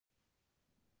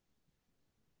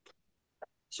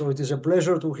So it is a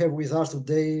pleasure to have with us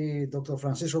today Dr.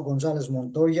 Francisco Gonzalez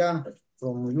Montoya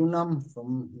from UNAM,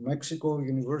 from Mexico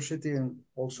University, and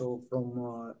also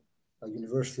from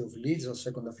University of Leeds, a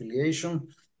second affiliation.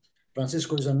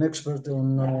 Francisco is an expert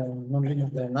on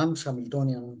nonlinear dynamics,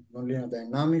 Hamiltonian nonlinear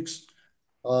dynamics.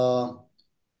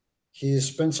 He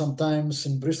spent some time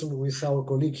in Bristol with our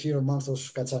colleague here,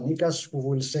 Manthos Katsanikas, who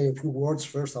will say a few words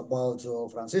first about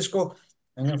Francisco.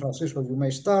 And then, Francisco, you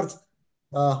may start.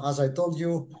 As I told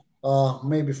you,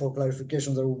 maybe for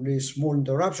clarification, there will be small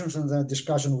interruptions and the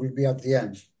discussion will be at the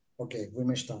end. Okay, we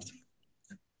may start.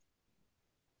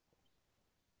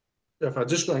 Yeah,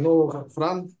 Francisco, I know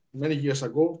Fran many years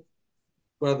ago.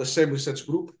 We're the same research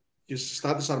group. His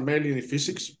studies are mainly in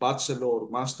physics, bachelor,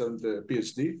 master, and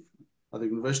PhD at the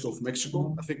University of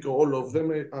Mexico. I think all of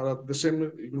them are at the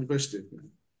same university.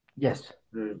 Yes.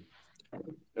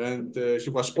 And he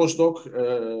was postdoc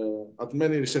at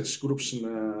many research groups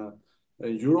in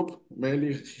Europe.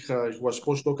 Mainly, he was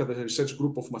postdoc at the research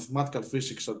group of mathematical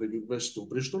physics at the University of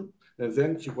Bristol. And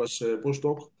then he was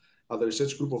postdoc at the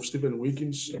research group of Stephen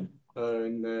Wiggins in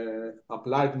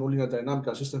applied nonlinear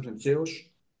dynamical systems and chaos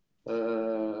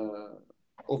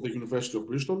of the University of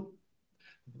Bristol.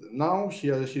 Now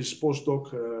he's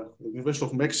postdoc at the University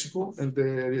of Mexico and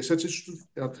the research institute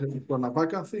at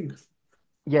Cuernavaca, I think.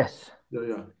 Yes.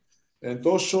 Yeah. And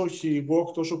also he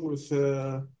worked also with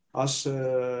as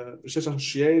research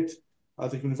associate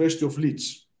at the University of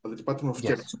Leeds at the Department of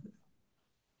Chemistry.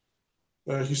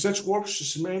 His research works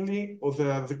is mainly on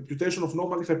the computation of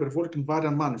normally hyperbolic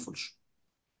invariant manifolds.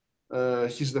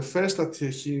 He's the first that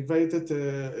he invented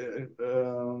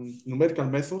numerical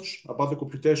methods about the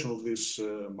computation of these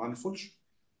manifolds.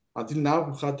 Until now,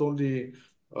 we had only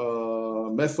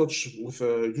methods with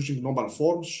using normal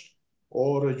forms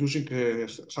or using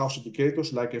house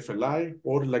indicators like FLI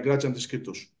or Lagrangian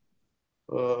descriptors.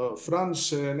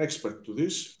 Fran's an expert to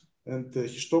this, and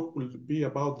his talk will be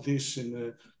about this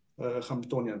in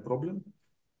Hamiltonian problem.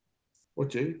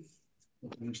 Okay.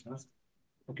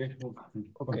 Okay.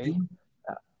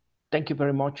 Thank you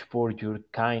very much for your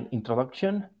kind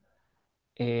introduction.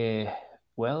 Let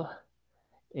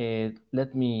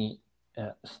me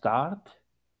start.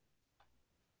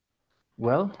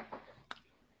 Well,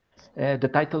 the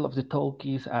title of the talk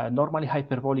is Normally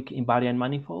Hyperbolic Invariant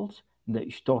Manifolds,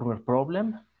 the Stormer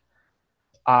Problem,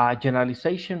 a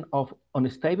generalization of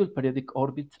unstable periodic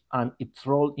orbits and its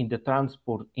role in the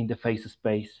transport in the phase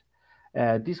space.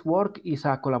 This work is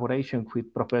a collaboration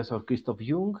with Professor Christoph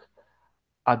Jung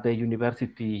at the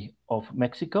University of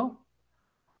Mexico.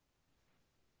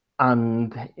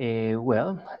 And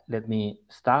let me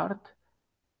start.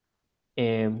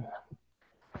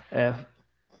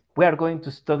 We are going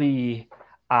to study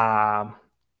a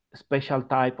special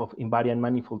type of invariant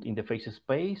manifold in the phase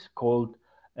space called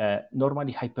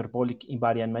normally hyperbolic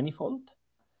invariant manifold.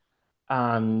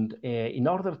 And in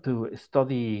order to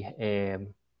study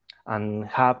and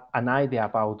have an idea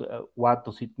about what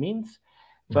does it mean,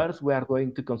 first we are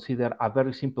going to consider a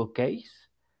very simple case,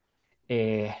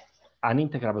 an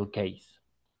integrable case,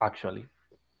 actually.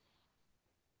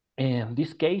 And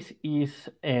this case is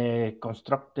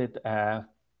constructed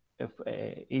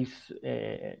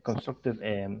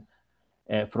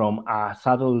from a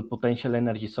saddle potential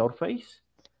energy surface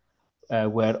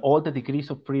where all the degrees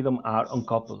of freedom are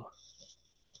uncoupled.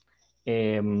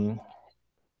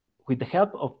 With the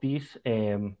help of this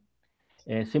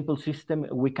simple system,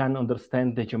 we can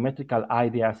understand the geometrical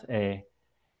ideas to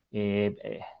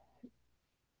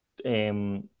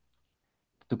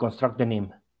construct the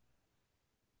NHIM.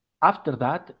 After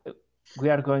that, we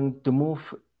are going to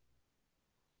move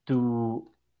to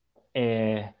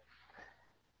the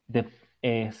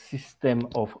system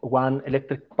of one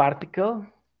electric particle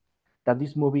that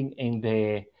is moving in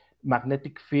the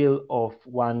magnetic field of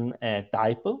one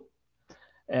dipole.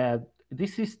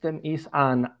 This system is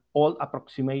an old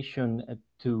approximation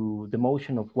to the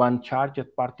motion of one charged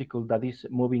particle that is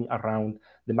moving around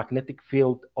the magnetic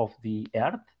field of the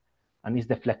Earth and is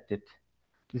deflected.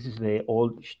 This is the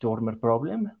old Stormer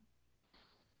problem.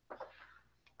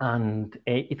 And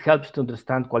it helps to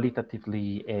understand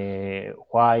qualitatively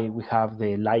why we have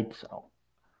the lights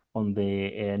on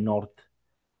the north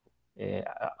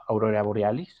Aurora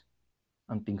Borealis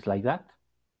and things like that.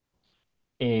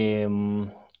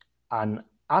 And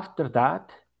after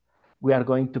that, we are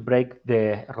going to break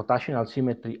the rotational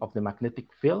symmetry of the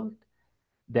magnetic field.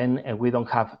 Then we don't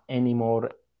have any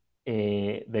more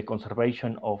the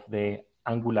conservation of the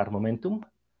angular momentum,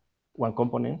 one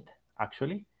component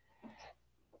actually.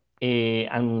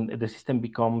 And the system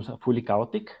becomes fully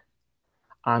chaotic.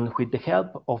 And with the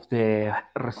help of the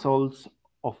results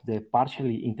of the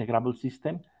partially integrable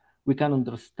system, we can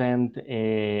understand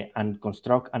and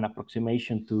construct an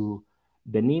approximation to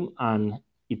the NHIM and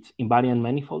its invariant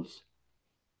manifolds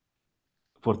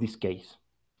for this case.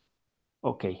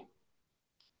 Okay.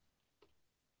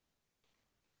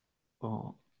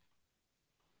 Oh.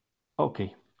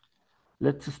 Okay.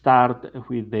 Let's start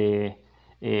with the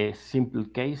simple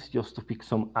case just to pick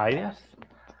some ideas.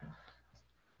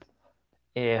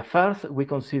 First, we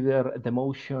consider the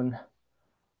motion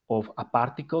of a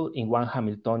particle in one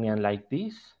Hamiltonian like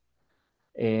this.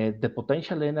 The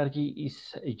potential energy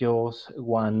is just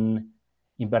one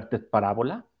inverted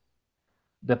parabola.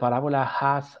 The parabola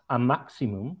has a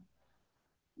maximum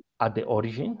at the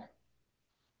origin,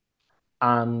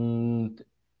 and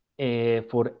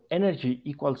for energy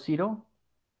equals 0,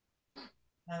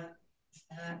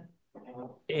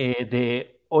 the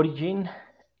origin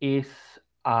is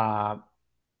an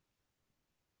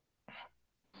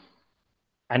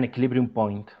equilibrium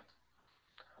point,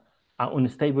 an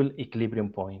unstable equilibrium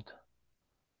point.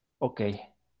 Okay,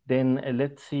 then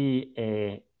let's see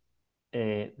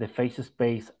the phase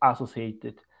space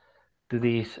associated to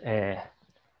this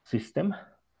system.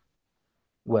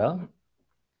 Well,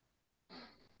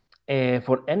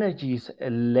 for energies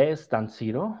less than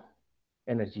 0,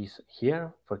 energies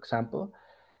here, for example,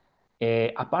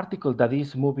 a particle that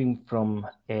is moving from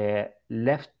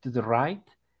left to the right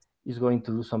is going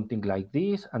to do something like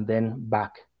this and then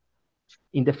back.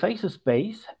 In the phase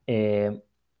space,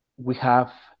 we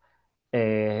have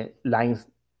lines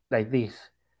like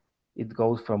this. It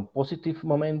goes from positive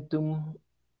momentum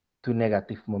to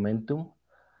negative momentum,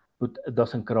 but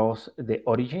doesn't cross the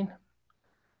origin.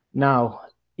 Now,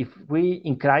 if we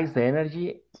increase the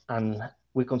energy and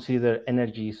we consider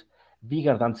energies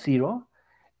bigger than 0,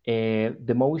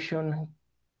 the motion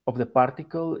of the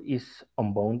particle is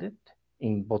unbounded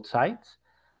in both sides.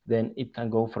 Then it can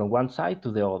go from one side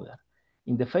to the other.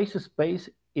 In the phase space,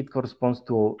 it corresponds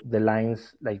to the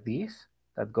lines like this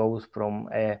that goes from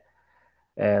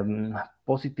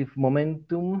positive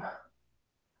momentum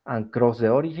and cross the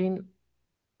origin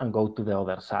and go to the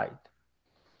other side.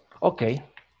 Okay.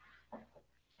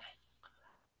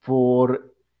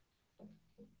 For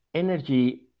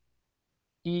energy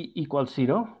E equals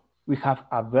 0, we have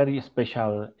a very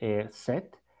special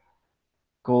set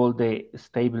called the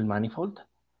stable manifold,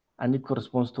 and it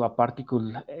corresponds to a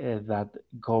particle that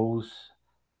goes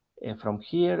from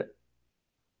here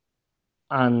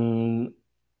and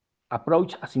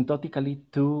approach asymptotically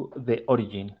to the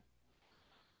origin.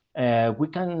 We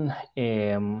can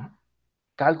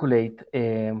calculate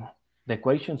the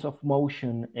equations of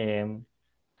motion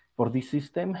for this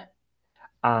system,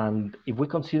 and if we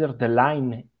consider the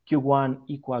line Q1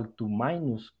 equal to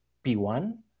minus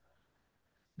P1,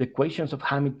 the equations of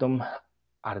Hamilton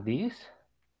are these,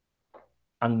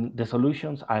 and the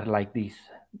solutions are like this.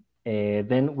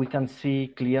 Then we can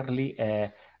see clearly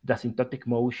the asymptotic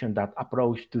motion that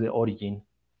approach to the origin.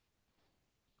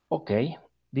 Okay,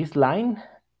 this line,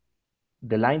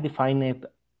 the line defined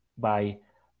by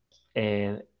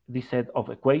this set of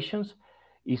equations,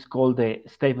 is called the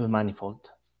stable manifold.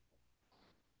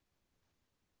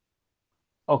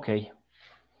 Okay,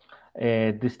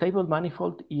 the stable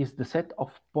manifold is the set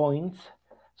of points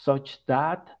such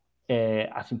that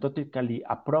asymptotically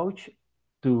approach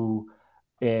to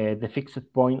the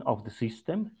fixed point of the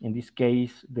system. In this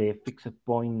case, the fixed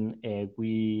point,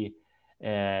 we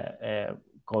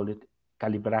call it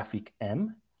calligraphic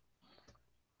M,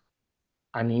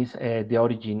 and is the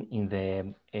origin in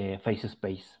the phase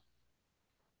space.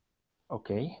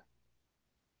 Okay.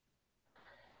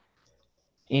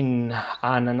 In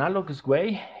an analogous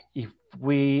way, if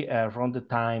we run the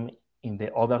time in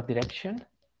the other direction,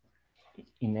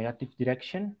 in negative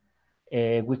direction,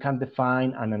 we can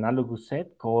define an analogous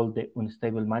set called the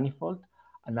unstable manifold,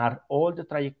 and are all the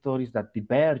trajectories that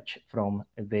diverge from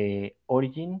the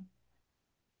origin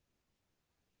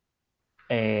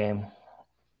and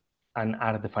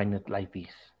are defined like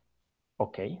this.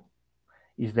 Okay,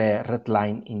 is the red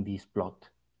line in this plot.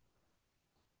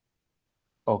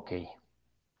 Okay.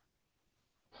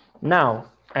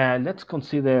 Now, let's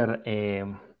consider a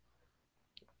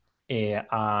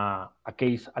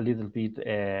case a little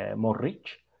bit more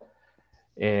rich.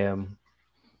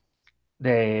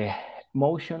 The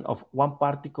motion of one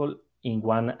particle in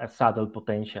one saddle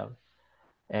potential.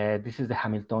 This is the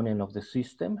Hamiltonian of the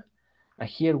system. And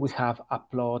here we have a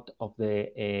plot of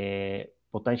the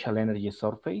potential energy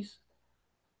surface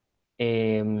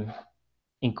in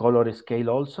color scale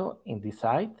also in this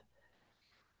side.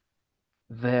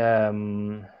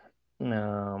 The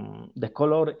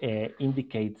color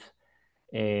indicates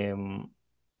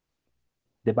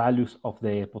the values of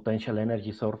the potential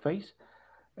energy surface.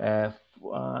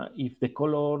 If the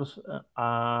colors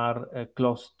are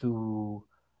close to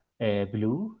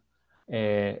blue,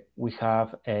 we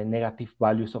have negative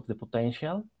values of the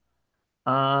potential.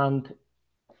 And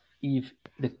if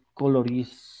the color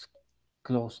is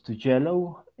close to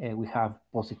yellow, we have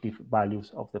positive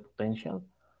values of the potential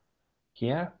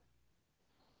here.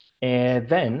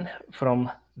 Then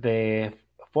from the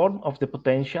form of the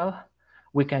potential,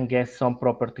 we can guess some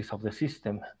properties of the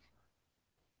system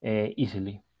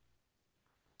easily.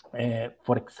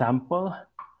 For example,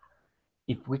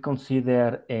 if we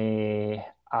consider a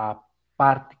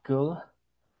particle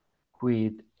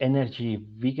with energy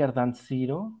bigger than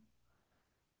 0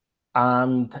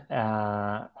 and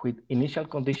with initial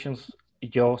conditions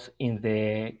just in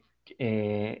the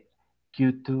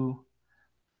Q2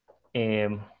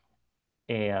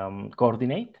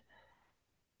 coordinate,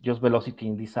 just velocity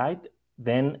in this side,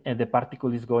 then the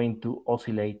particle is going to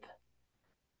oscillate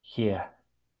here.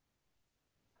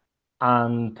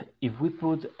 And if we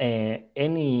put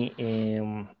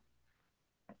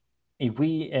if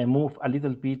we move a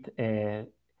little bit the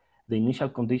initial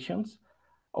conditions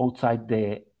outside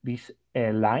this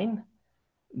line,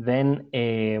 then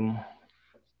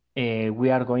we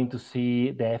are going to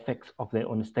see the effects of the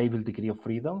unstable degree of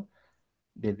freedom,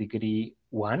 the degree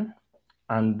 1,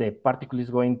 and the particle is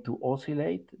going to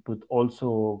oscillate, but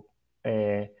also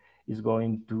is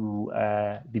going to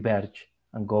diverge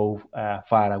and go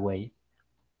far away.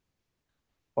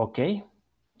 Okay.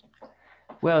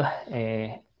 Well,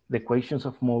 the equations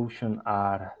of motion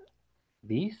are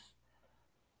these,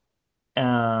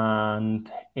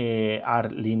 and are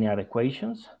linear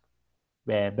equations,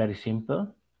 very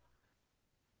simple.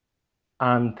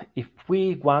 And if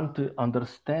we want to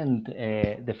understand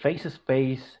the phase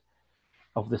space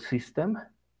of the system,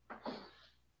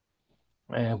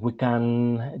 we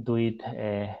can do it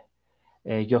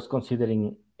just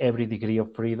considering every degree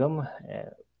of freedom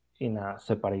in a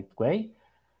separate way.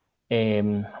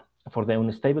 For the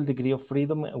unstable degree of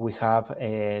freedom, we have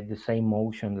the same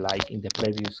motion like in the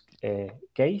previous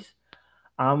case.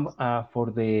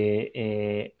 For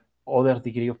the other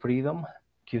degree of freedom,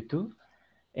 Q2,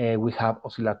 we have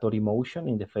oscillatory motion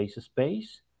in the phase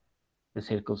space, the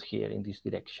circles here in this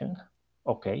direction.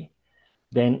 Okay.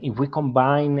 Then if we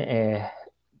combine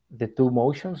the two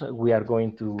motions, we are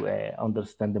going to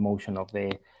understand the motion of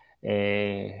the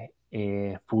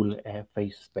full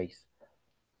phase space.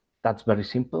 That's very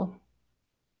simple.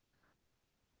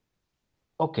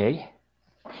 Okay.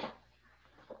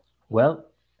 Well,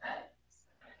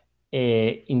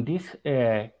 in this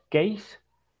case,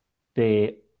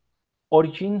 the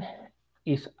origin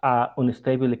is an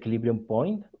unstable equilibrium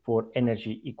point for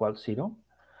energy equals 0.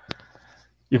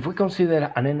 If we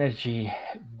consider an energy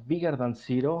bigger than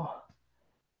 0,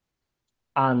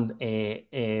 and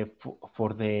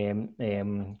for the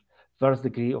first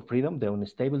degree of freedom, the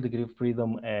unstable degree of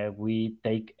freedom, we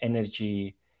take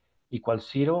energy equals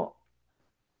 0.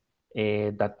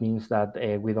 That means that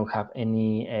we don't have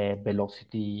any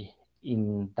velocity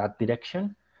in that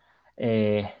direction.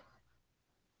 Then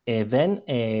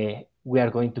we are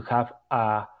going to have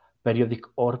a periodic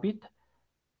orbit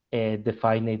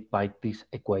defined by this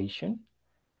equation.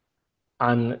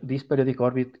 And this periodic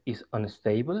orbit is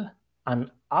unstable.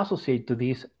 And associated to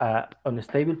this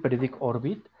unstable periodic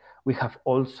orbit, we have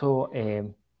also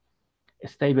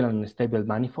stable and unstable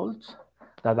manifolds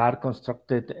that are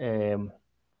constructed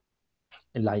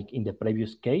like in the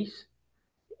previous case.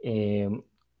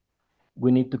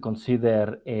 We need to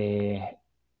consider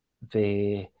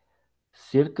the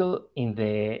circle in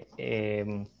the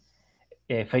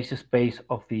phase space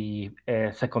of the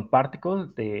second particle,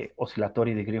 the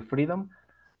oscillatory degree of freedom,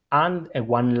 and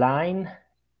one line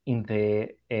in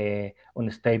the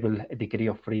unstable degree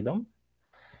of freedom.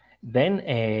 Then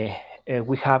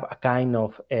we have a kind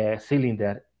of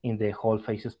cylinder in the whole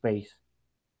phase space.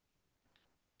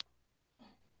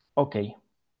 Okay.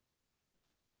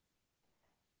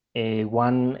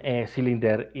 One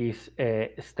cylinder is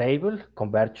stable,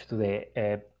 converged to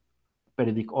the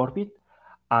periodic orbit,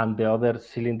 and the other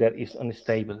cylinder is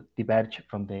unstable, diverged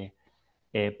from the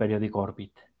periodic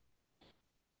orbit.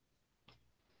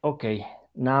 Okay,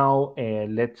 now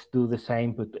let's do the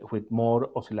same but with more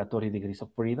oscillatory degrees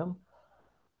of freedom.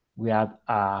 We have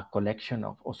a collection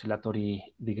of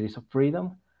oscillatory degrees of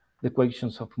freedom. The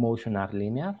equations of motion are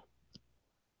linear,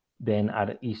 then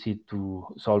are easy to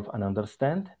solve and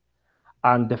understand.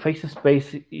 And the phase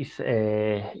space is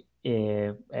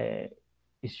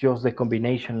just the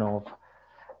combination of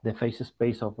the phase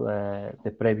space of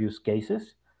the previous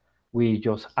cases. We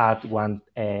just add one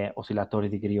oscillatory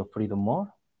degree of freedom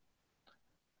more.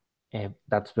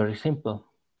 That's very simple.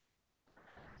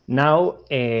 Now,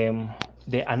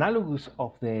 the analogous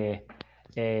of the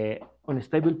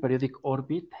unstable periodic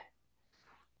orbit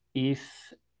is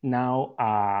now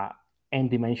a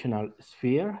n-dimensional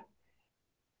sphere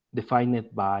defined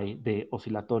by the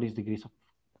oscillatory degrees of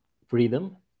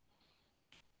freedom,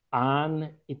 and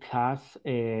it has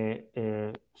a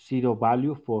zero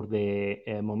value for the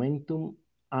momentum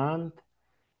and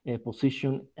a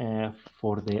position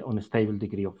for the unstable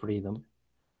degree of freedom.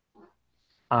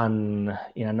 And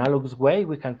in analogous way,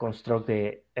 we can construct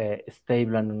the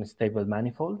stable and unstable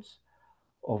manifolds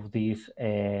of this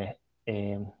n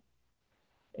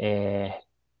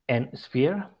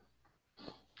sphere,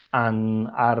 and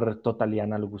are totally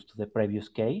analogous to the previous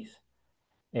case.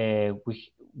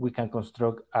 We can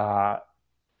construct a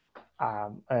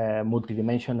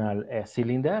multidimensional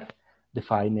cylinder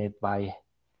defined by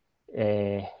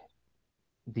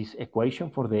this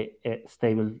equation for the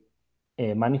stable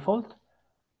manifold,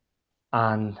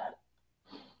 and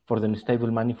for the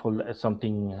unstable manifold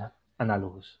something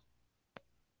analogous.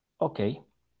 Okay.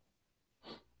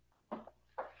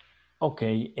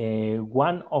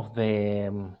 One of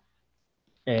the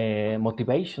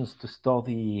motivations to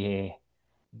study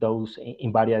those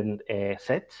invariant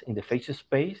sets in the phase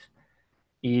space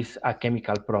is a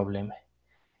chemical problem.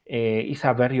 It's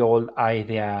a very old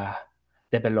idea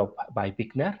developed by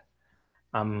Wigner.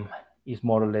 It's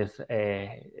more or less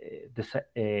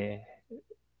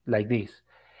like this.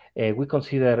 We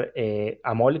consider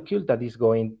a molecule that is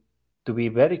going to be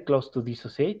very close to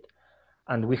dissociate,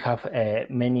 and we have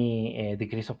many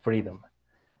degrees of freedom.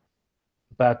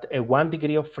 But 1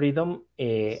 degree of freedom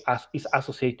is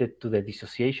associated to the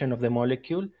dissociation of the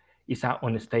molecule, is an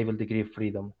unstable degree of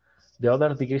freedom. The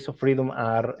other degrees of freedom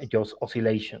are just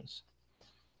oscillations.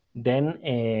 Then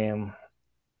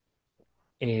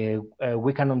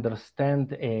we can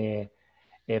understand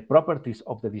properties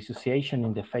of the dissociation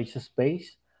in the phase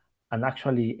space, and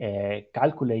actually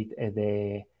calculate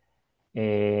the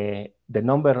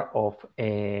number of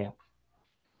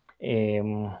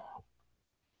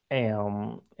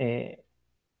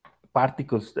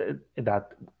particles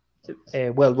that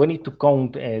well, we need to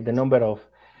count the number of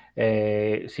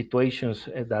situations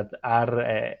that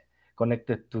are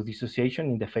connected to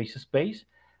dissociation in the phase space,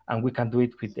 and we can do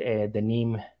it with the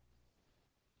NHIM.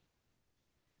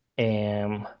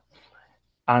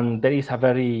 And there is a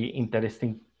very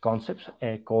interesting concept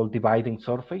called dividing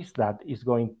surface that is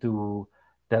going to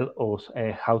tell us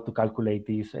how to calculate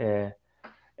this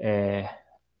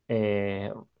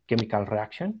chemical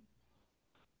reaction.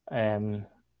 And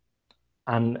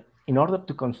in order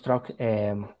to construct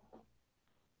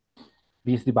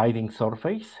this dividing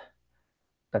surface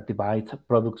that divides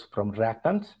products from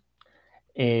reactants,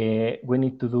 we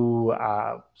need to do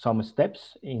some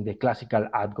steps in the classical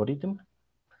algorithm.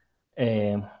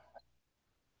 And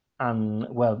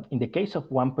well, in the case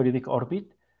of one periodic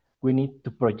orbit, we need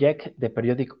to project the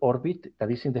periodic orbit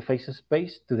that is in the phase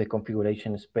space to the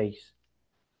configuration space.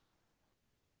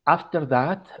 After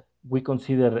that, we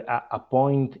consider a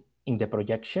point in the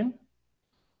projection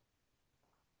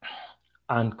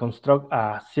and construct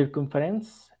a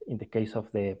circumference, in the case of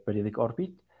the periodic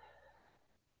orbit,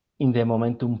 in the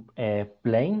momentum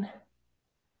plane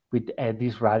with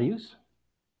this radius.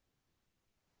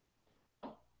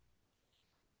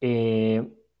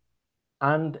 And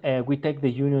we take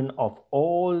the union of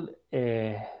all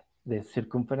the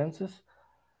circumferences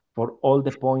for all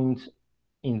the points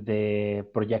in the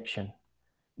projection.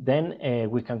 Then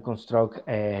we can construct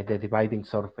the dividing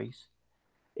surface.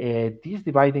 This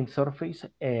dividing surface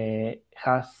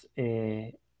has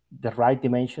the right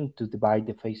dimension to divide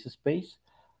the phase space,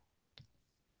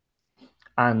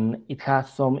 and it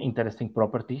has some interesting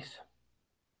properties.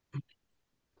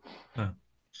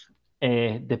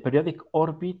 The periodic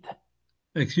orbit.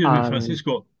 Excuse me,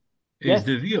 Francisco. Yes.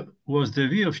 Was the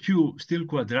V of Q still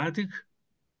quadratic?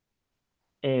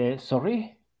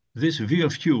 Sorry? This V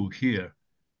of Q here.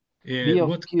 V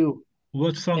of Q.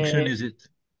 What function is it?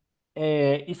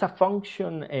 It's a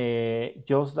function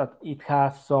just that it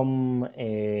has some,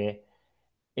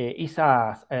 it's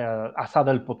a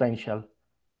saddle potential.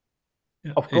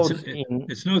 Yeah, of course,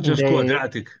 it's not just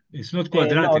quadratic. It's not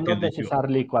quadratic. No, not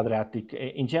necessarily quadratic.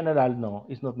 In general, no,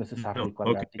 it's not necessarily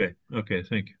quadratic. Okay,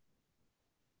 thank you.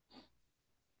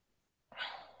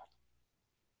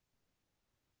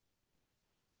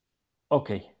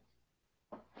 Okay.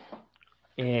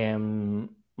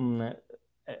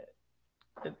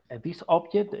 This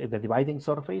object, the dividing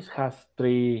surface, has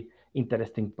 3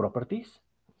 interesting properties.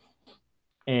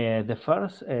 The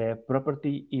first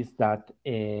property is that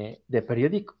the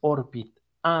periodic orbit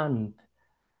and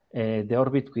the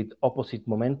orbits with opposite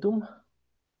momentum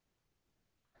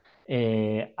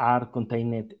are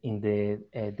contained in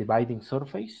the dividing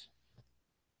surface.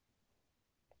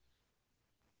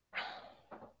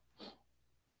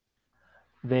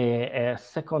 The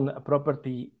second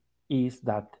property is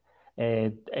that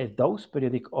those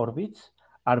periodic orbits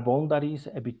are boundaries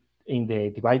in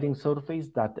the dividing surface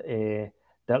that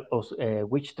tell us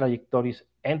which trajectories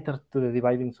enter to the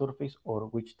dividing surface or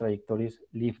which trajectories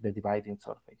leave the dividing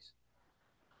surface.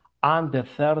 And the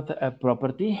third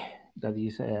property that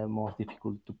is more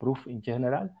difficult to prove in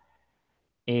general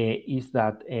is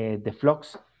that the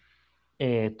flux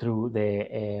through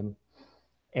the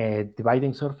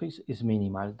dividing surface is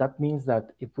minimal. That means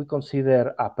that if we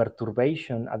consider a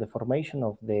perturbation, a deformation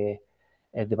of the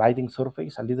dividing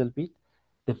surface a little bit,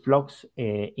 the flux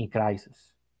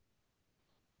increases.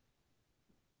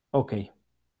 Okay.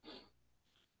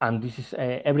 And this is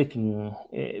everything.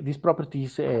 This property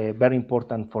is very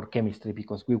important for chemistry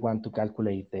because we want to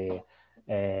calculate the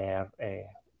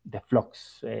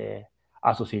flux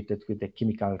associated with the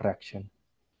chemical reaction.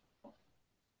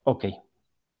 Okay.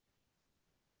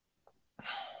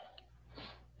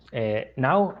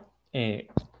 Now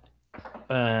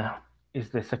is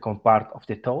the second part of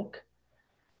the talk,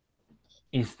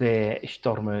 is the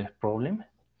Storm problem.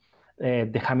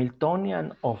 The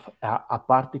Hamiltonian of a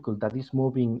particle that is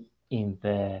moving in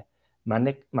the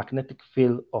magnetic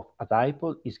field of a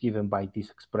dipole is given by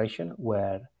this expression,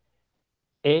 where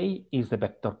A is the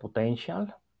vector potential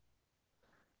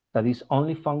that is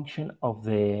only function of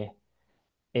the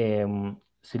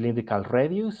cylindrical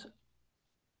radius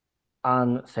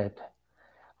and Z.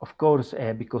 Of course,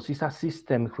 because it's a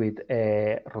system with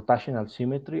rotational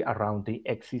symmetry around the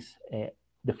axis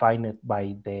defined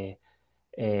by the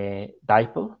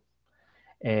dipole,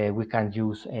 we can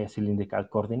use cylindrical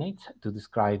coordinates to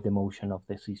describe the motion of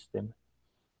the system.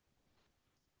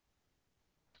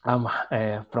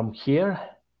 From here,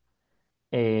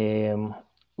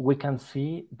 we can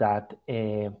see that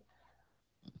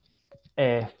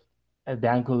the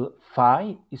angle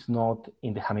phi is not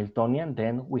in the Hamiltonian.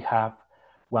 Then we have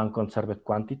one conserved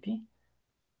quantity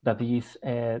that is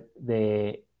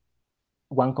the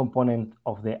one component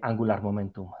of the angular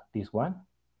momentum, this one.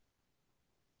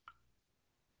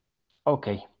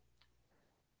 Okay.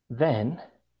 Then,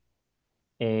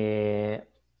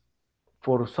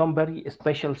 for some very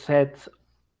special sets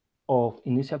of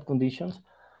initial conditions,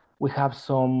 we have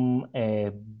some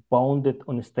bounded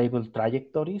unstable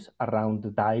trajectories around the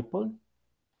dipole.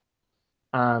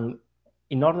 And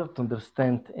in order to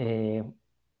understand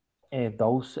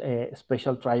those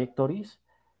special trajectories,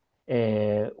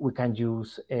 we can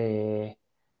use the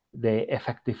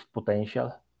effective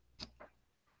potential.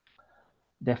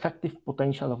 The effective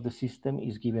potential of the system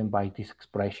is given by this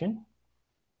expression.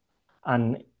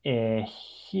 And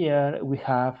here we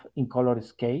have in color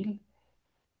scale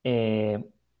a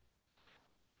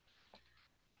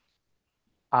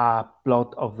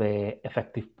plot of the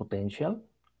effective potential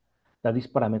that is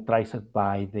parameterized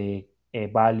by the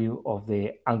value of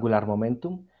the angular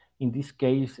momentum. In this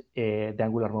case, the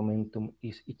angular momentum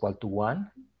is equal to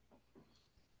 1.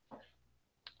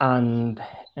 And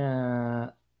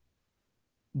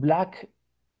black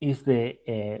is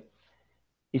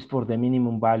for the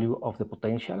minimum value of the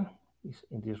potential, is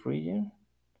in this region.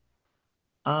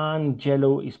 And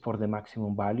yellow is for the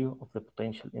maximum value of the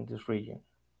potential in this region.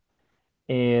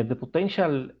 The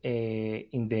potential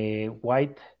in the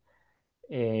white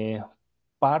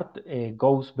part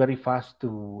goes very fast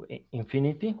to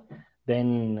infinity.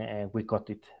 Then we cut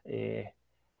it.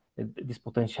 This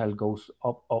potential goes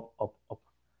up, up, up, up.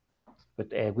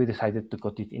 But we decided to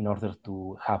cut it in order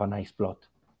to have a nice plot.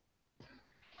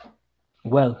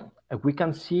 Well, we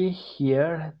can see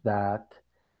here that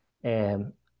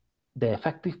the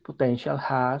effective potential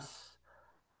has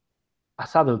a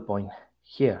saddle point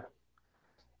here.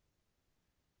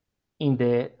 In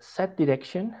the Z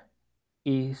direction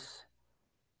is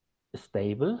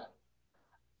stable,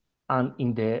 and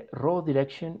in the rho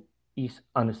direction is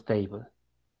unstable.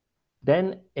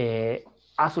 Then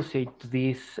associate to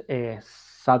this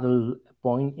saddle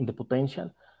point in the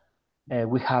potential,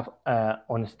 we have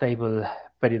unstable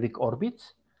periodic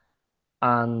orbits,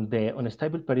 and the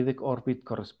unstable periodic orbit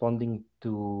corresponding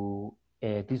to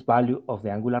this value of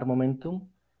the angular momentum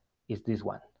is this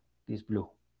one, this blue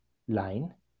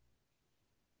line.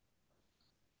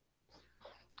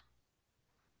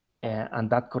 And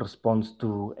that corresponds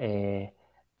to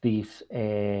this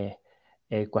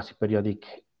quasi-periodic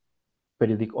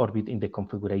orbit in the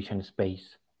configuration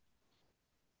space.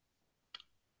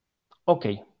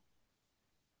 Okay.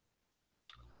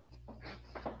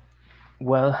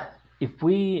 Well, if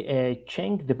we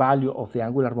change the value of the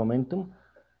angular momentum,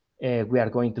 we are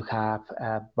going to have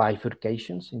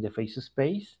bifurcations in the phase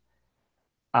space.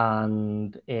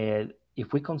 And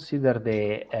if we consider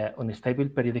the unstable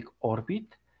periodic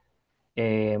orbit,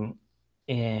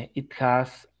 it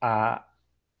has a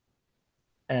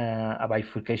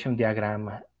bifurcation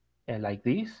diagram like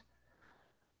this.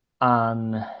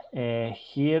 And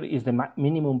here is the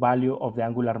minimum value of the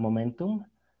angular momentum,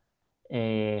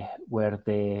 where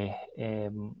the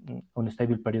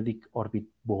unstable periodic orbit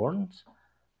borns,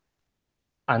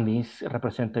 and is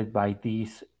represented by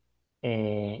this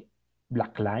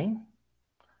black line.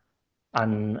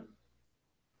 And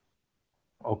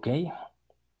okay,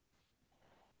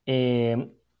 if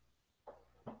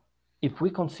we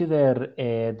consider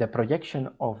the projection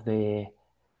of the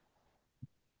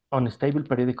unstable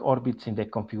periodic orbits in the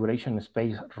configuration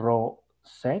space rho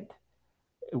set,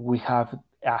 we have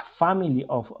a family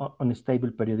of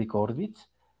unstable periodic orbits.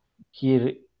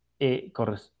 Here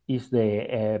is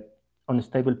the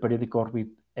unstable periodic orbit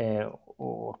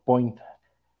or point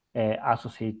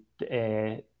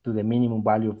associated to the minimum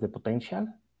value of the potential.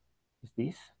 Is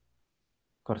this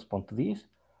correspond to this?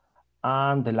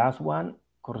 And the last one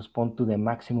correspond to the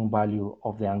maximum value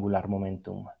of the angular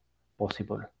momentum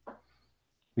possible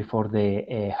before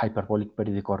the hyperbolic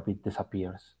periodic orbit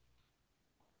disappears.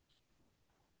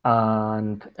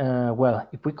 And well,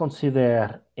 if we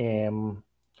consider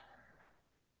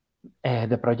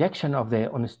the projection of the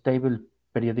unstable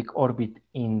periodic orbit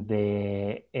in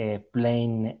the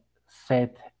plane Z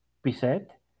pz,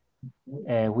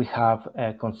 we have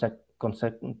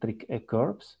concentric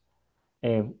curves.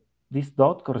 This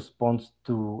dot corresponds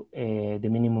to the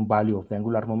minimum value of the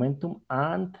angular momentum,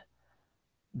 and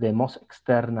the most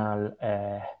external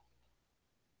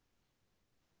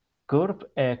curve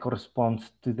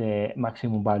corresponds to the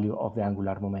maximum value of the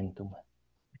angular momentum.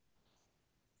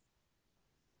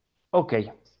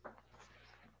 Okay.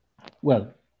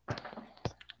 Well,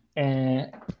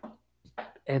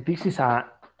 this is a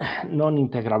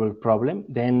non-integrable problem.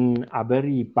 Then a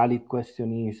very valid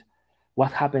question is,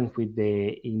 what happens with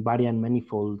the invariant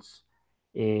manifolds,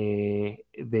 the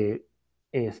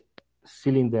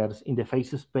cylinders in the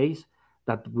phase space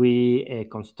that we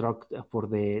construct for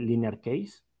the linear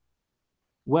case?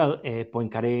 Well,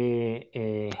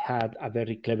 Poincaré had a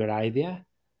very clever idea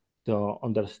to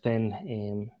understand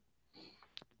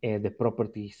the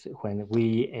properties when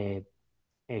we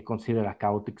consider a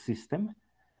chaotic system.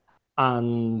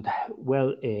 And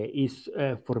well, it's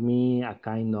for me a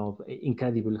kind of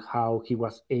incredible how he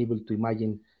was able to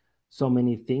imagine so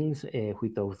many things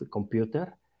without the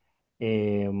computer.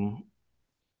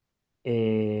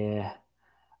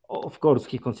 Of course,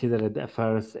 he considered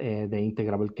first the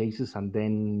integrable cases, and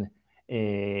then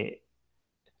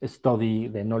study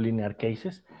the nonlinear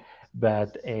cases.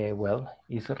 But well,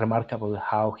 it's remarkable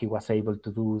how he was able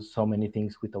to do so many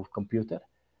things without computer.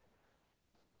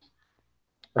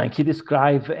 And he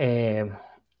described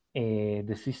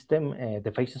the system,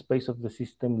 the phase space of the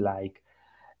system, like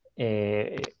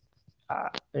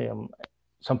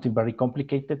something very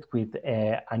complicated with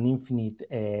an infinite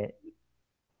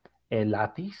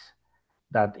lattice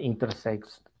that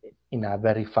intersects in a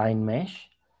very fine mesh.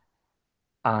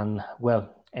 And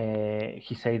well,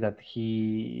 he said that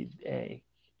he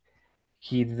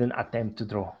didn't attempt to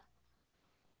draw.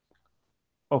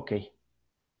 Okay.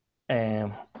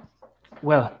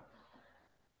 Well,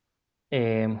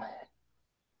 in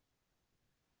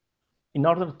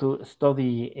order to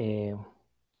study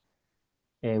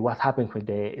what happens with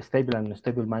the stable and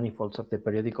unstable manifolds of the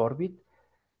periodic orbit,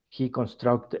 he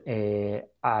constructed a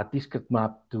discrete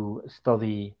map to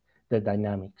study the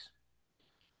dynamics.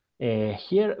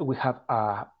 Here we have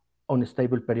a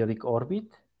unstable periodic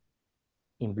orbit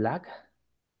in black,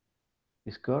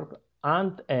 this curve,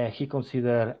 and he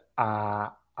considered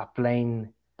a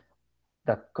plane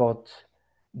that cuts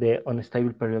the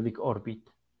unstable periodic orbit.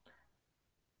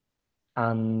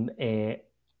 And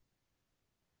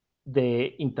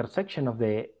the intersection of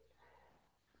the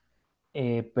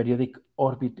periodic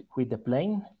orbit with the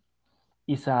plane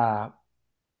is a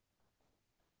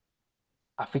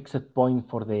fixed point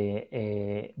for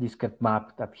the discrete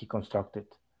map that he constructed.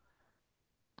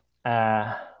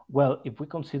 Well, if we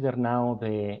consider now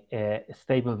the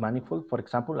stable manifold, for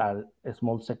example, a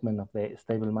small segment of the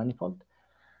stable manifold,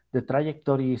 the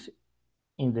trajectories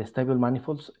in the stable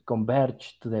manifolds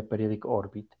converge to the periodic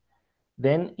orbit.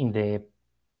 Then in the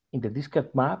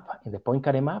discrete map, in the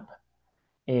Poincaré map,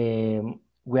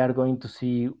 we are going to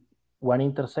see one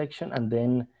intersection, and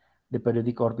then the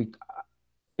periodic orbit,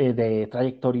 the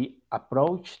trajectory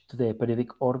approach to the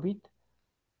periodic orbit,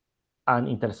 and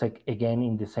intersect again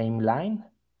in the same line.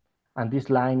 And this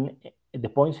line, the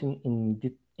points in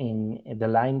the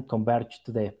line converge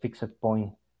to the fixed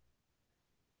point.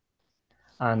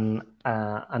 And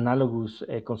analogous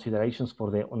considerations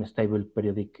for the unstable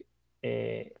periodic,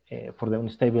 for the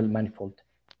unstable manifold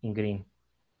in green.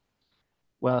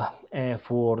 Well,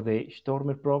 for the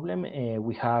Stormer problem,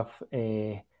 we have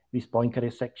this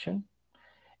Poincare section.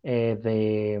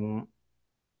 The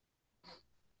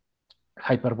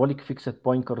hyperbolic fixed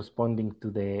point corresponding to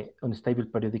the unstable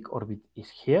periodic orbit is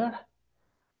here.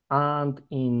 And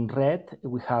in red,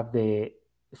 we have the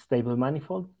stable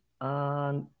manifold,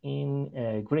 and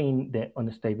in green, the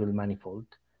unstable manifold.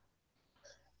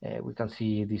 We can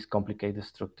see this complicated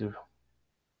structure.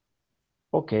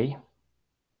 Okay.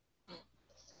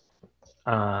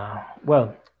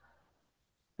 Well,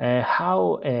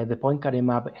 how the Poincare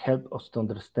map help us to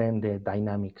understand the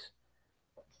dynamics?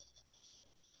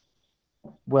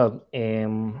 Well,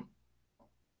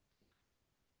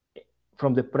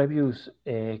 from the previous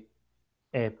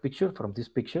picture, from this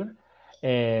picture,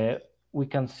 we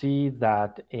can see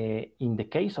that in the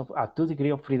case of a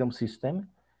 2-degree of freedom system,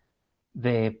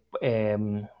 the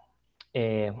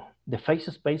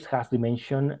phase space has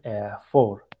dimension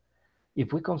 4.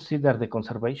 If we consider the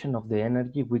conservation of the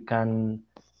energy, we can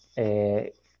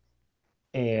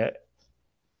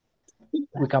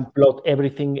plot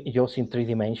everything just in 3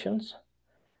 dimensions.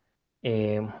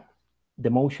 The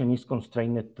motion is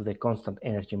constrained to the constant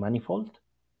energy manifold.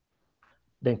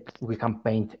 Then we can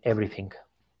paint everything.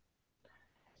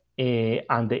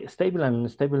 And the stable and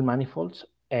unstable manifolds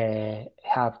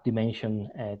have dimension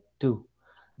 2.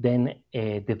 Then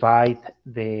divide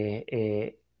the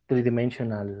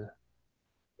 3-dimensional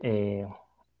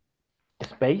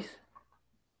space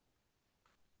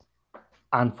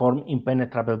and form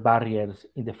impenetrable barriers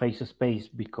in the phase space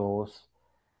because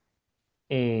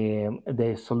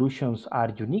the solutions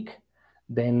are unique.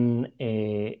 Then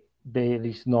there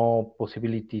is no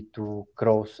possibility to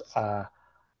cross a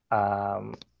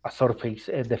surface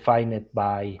defined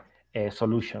by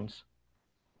solutions.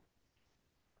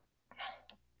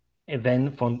 And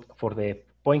then for the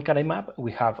Poincare map,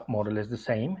 we have more or less the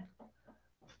same.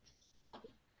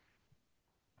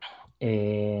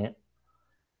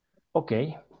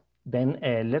 Okay, then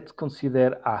let's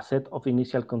consider a set of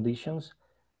initial conditions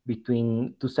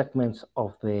between 2 segments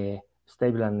of the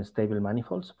stable and unstable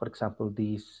manifolds. For example,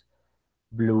 this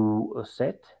blue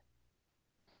set.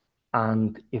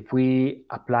 And if we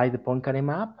apply the Poincare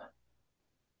map,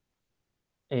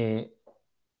 the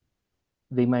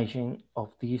imaging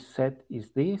of this set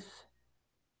is this.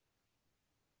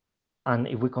 And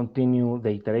if we continue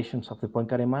the iterations of the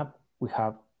Poincare map, we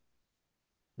have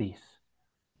this.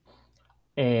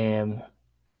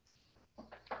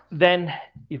 Then,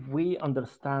 if we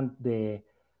understand the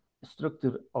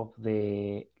structure of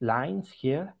the lines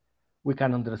here, we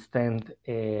can understand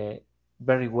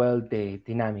very well the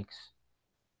dynamics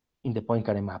in the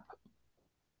Poincare map.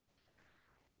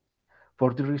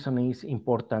 For this reason, it's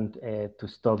important to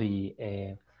study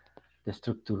the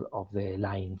structure of the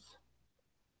lines.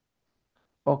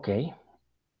 Okay.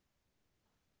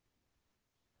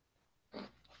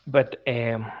 But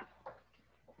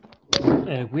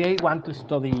we want to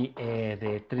study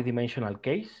the 3-dimensional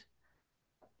case.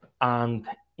 And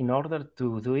in order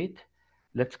to do it,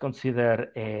 let's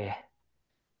consider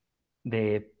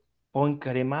the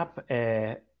Poincare map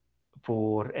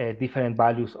for different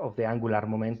values of the angular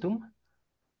momentum.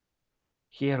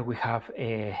 Here we have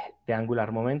the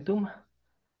angular momentum,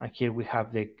 and here we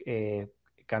have the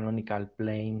canonical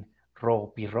plane rho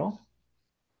p rho.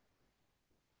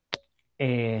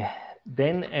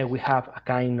 Then we have a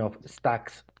kind of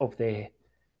stacks of the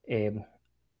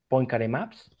Poincare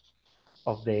maps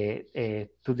of the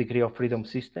 2-degree of freedom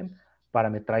system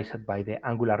parameterized by the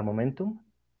angular momentum.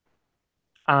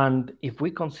 And if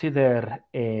we consider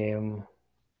the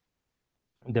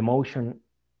motion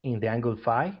in the angle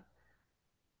phi,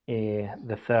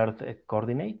 the third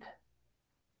coordinate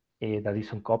that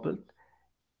is uncoupled,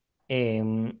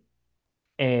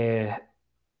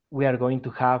 we are going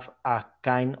to have a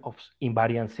kind of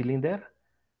invariant cylinder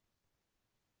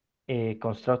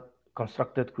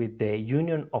constructed with the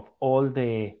union of all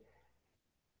the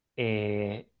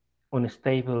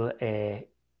unstable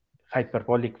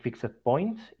hyperbolic fixed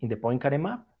points in the Poincare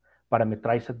map,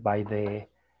 parameterized by the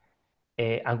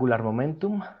angular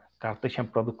momentum Cartesian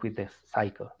product with the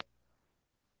cycle.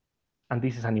 And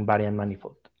this is an invariant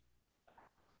manifold.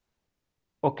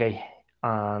 Okay,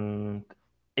 and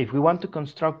if we want to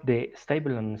construct the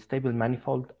stable and unstable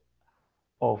manifold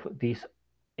of this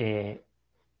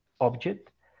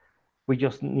object, we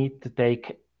just need to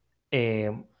take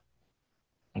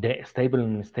the stable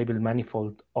and unstable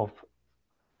manifold of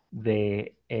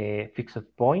the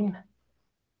fixed point,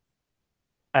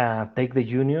 take the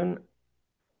union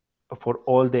for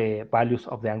all the values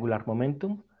of the angular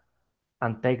momentum,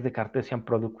 and take the Cartesian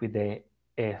product with the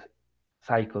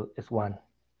cycle S1.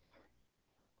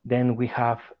 Then we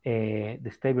have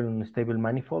the stable and unstable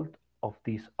manifold of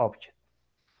this object.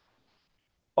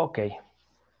 Okay.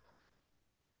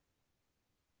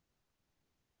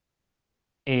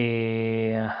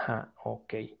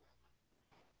 Okay.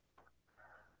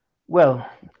 Well,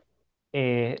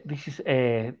 this is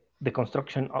the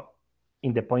construction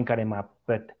in the Poincaré map,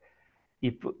 but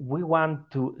if we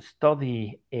want to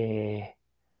study the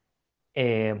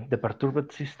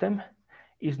perturbed system,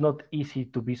 it's not easy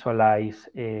to visualize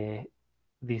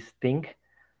this thing,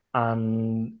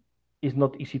 and it's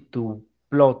not easy to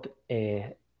plot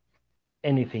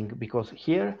anything, because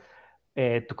here,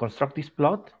 to construct this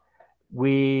plot,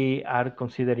 we are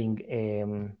considering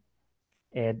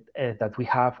that we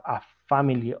have a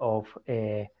family of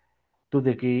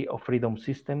 2-degree of freedom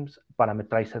systems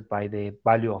parameterized by the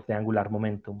value of the angular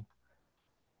momentum.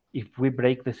 If we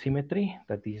break the symmetry,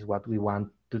 that is what we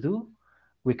want to do,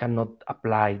 we cannot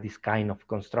apply this kind of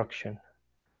construction.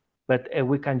 But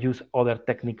we can use other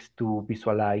techniques to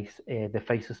visualize the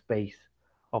phase space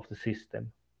of the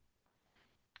system.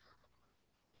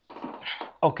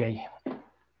 Okay,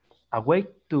 a way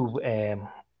to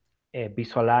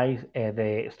visualize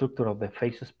the structure of the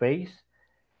phase space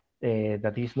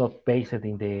that is not based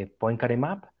in the Poincaré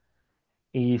map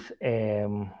is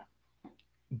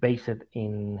based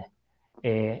in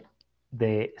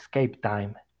the escape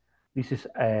time. This is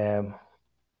a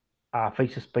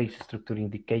phase space structure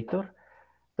indicator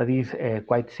that is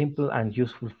quite simple and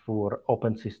useful for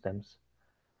open systems.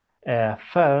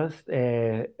 First,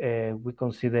 we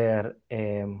consider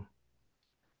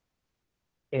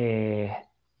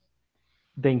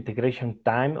the integration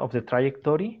time of the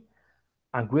trajectory,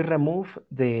 and we remove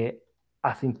the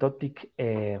asymptotic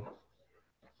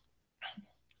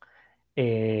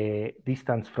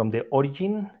distance from the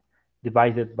origin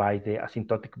divided by the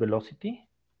asymptotic velocity.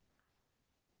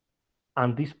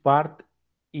 And this part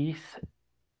is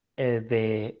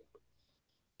the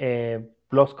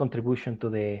plus contribution to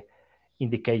the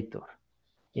indicator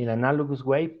in analogous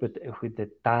way, but with the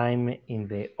time in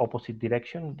the opposite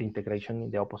direction, the integration in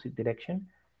the opposite direction,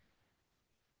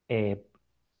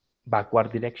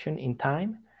 backward direction in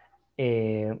time.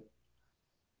 We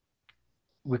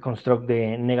construct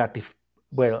the negative,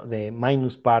 well, the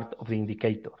minus part of the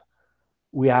indicator.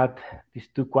 We add these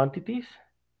two quantities,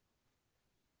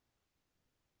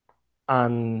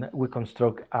 and we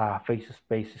construct a phase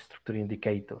space structure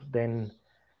indicator. Then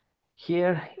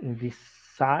here in this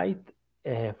side,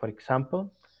 for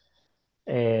example,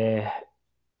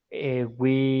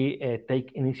 we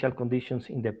take initial conditions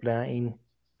in the plane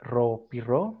rho p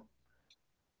rho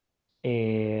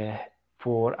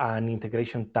for an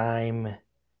integration time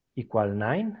equal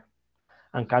 9,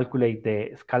 and calculate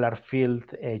the scalar field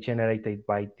generated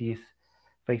by this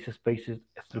phase space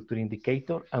structure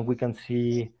indicator, and we can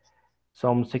see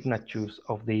some signatures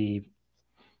of the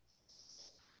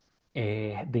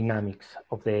dynamics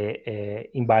of the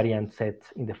invariant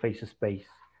sets in the phase space.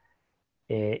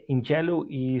 In yellow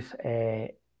is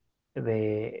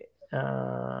the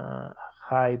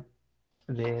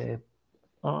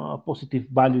positive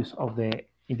values of the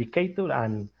indicator,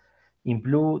 and in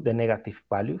blue the negative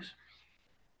values.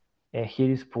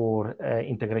 Here is for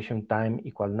integration time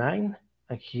equal 9,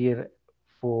 and here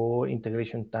for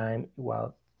integration time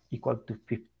equal to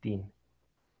 15.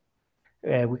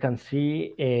 We can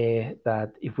see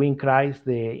that if we increase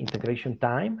the integration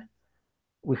time,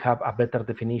 we have a better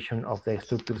definition of the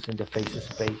structures in the phase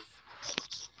space.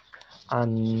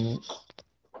 And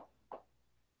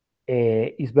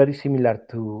it's very similar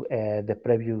to the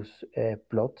previous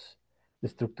plots, the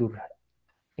structure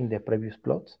in the previous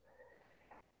plots.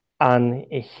 And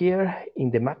here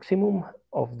in the maximum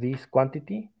of this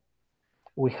quantity,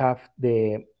 we have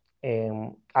the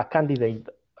a candidate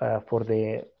for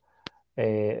the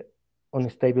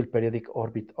unstable periodic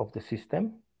orbit of the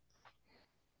system.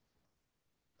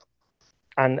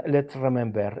 And let's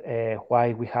remember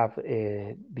why we have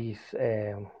these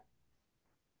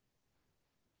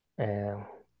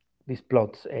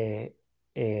plots.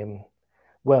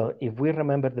 Well, if we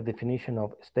remember the definition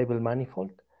of stable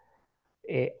manifold,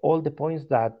 all the points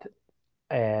that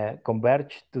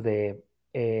converge to the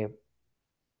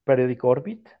periodic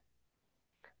orbit,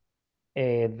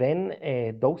 then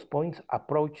those points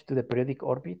approach to the periodic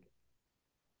orbit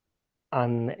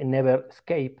and never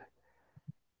escape.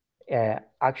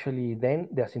 Actually, then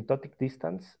the asymptotic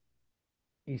distance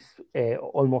is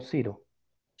almost zero,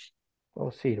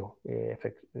 or zero,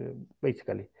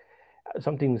 basically,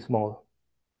 something small.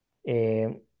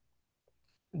 Then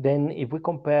if we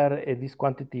compare this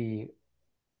quantity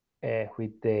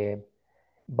with the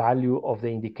value of the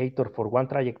indicator for one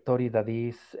trajectory that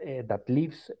is that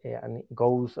leaves and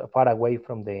goes far away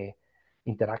from the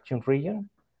interaction region,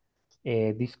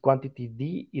 this quantity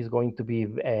d is going to be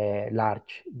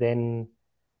large. Then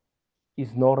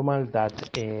it's normal that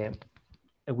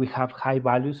we have high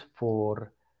values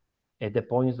for the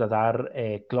points that are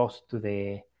close to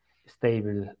the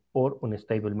stable or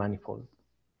unstable manifold.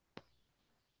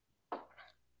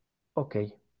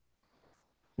 Okay.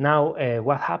 Now,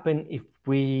 what happens if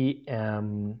we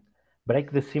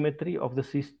break the symmetry of the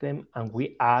system and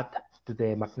we add to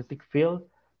the magnetic field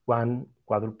one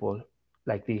quadrupole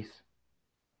like this?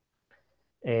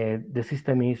 The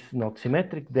system is not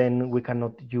symmetric, then we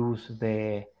cannot use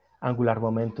the angular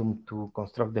momentum to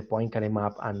construct the Poincare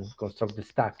map and construct the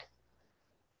stack.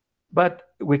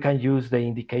 But we can use the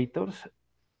indicators.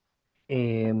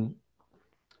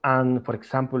 And for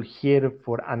example, here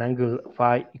for an angle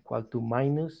phi equal to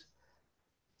minus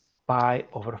pi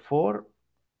over 4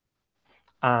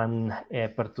 and a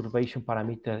perturbation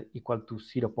parameter equal to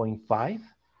 0.5,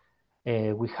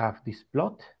 we have this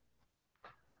plot.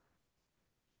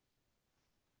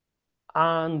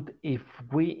 And if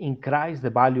we increase the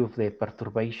value of the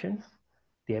perturbation,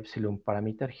 the epsilon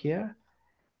parameter here,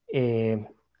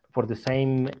 for the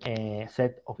same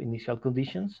set of initial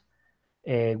conditions,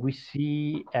 we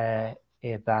see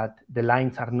that the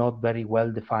lines are not very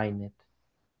well defined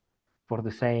for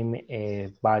the same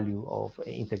value of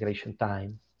integration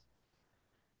time.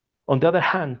 On the other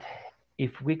hand,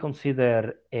 if we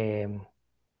consider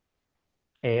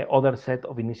other set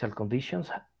of initial conditions,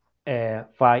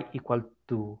 phi equal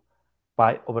to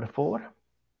pi over 4,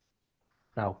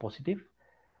 now positive,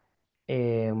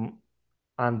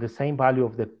 and the same value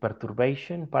of the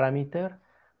perturbation parameter,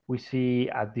 we see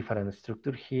a different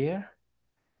structure here.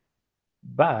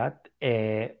 But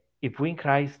if we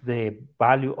increase the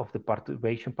value of the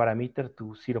perturbation parameter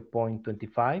to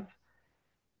 0.25,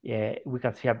 we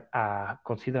can see a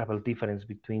considerable difference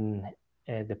between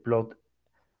the plot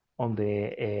on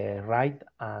the right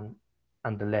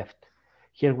and the left.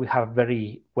 Here we have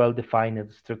very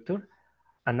well-defined structure,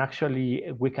 and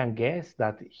actually we can guess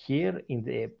that here in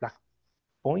the black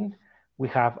point we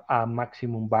have a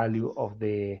maximum value of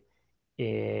the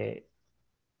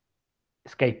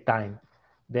escape time.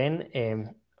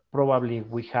 Then probably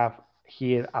we have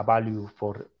here a value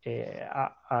for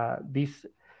this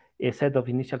set of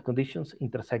initial conditions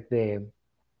intersect the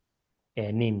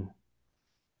NHIM.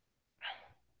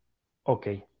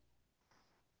 Okay.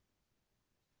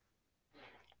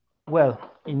 Well,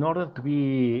 in order to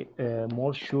be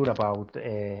more sure about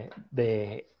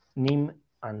the NHIM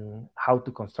and how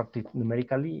to construct it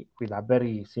numerically with a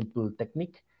very simple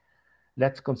technique,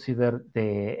 let's consider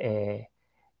the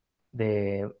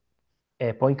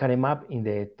Poincare map in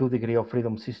the 2-degree of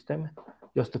freedom system,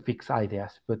 just to fix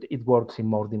ideas, but it works in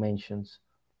more dimensions.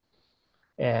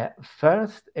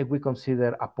 First, if we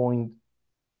consider a point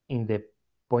in the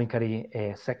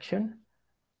Poincare section,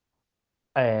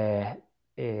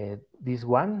 this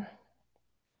one,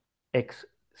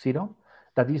 x0,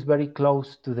 that is very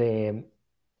close to the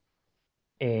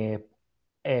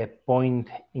point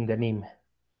in the NHIM.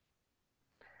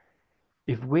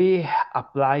 If we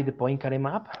apply the Poincare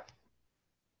map,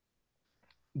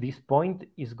 this point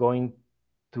is going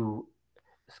to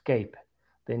escape,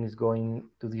 then it's going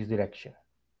to this direction.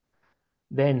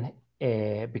 Then,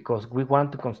 because we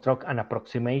want to construct an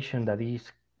approximation that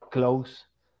is close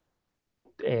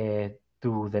to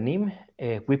the NHIM,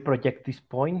 we project this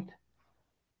point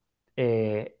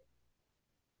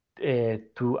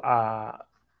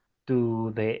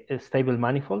to the stable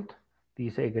manifold,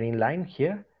 this green line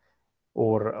here,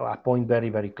 or a point very,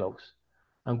 very close.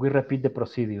 And we repeat the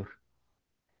procedure.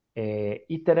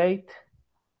 Iterate,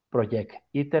 project,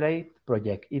 iterate,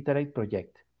 project, iterate,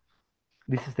 project.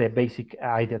 This is the basic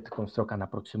idea to construct an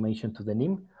approximation to the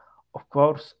NHIM. Of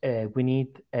course, we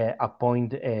need a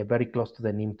point very close to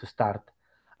the NHIM to start.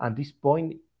 And this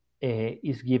point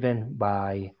is given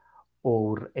by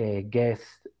our guess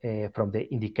from the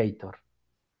indicator.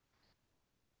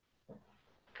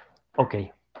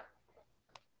 Okay.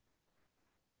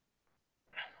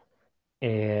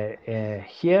 Here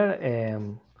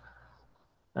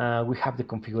we have the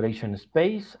configuration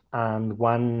space and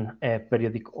one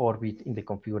periodic orbit in the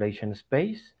configuration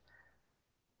space.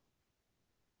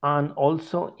 And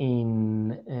also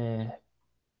in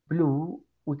blue,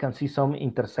 we can see some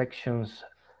intersections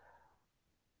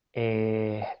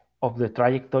of the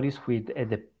trajectories with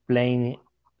the plane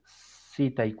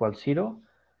theta equals 0,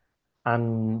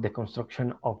 and the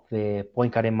construction of the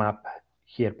Poincaré map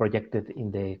here projected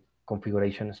in the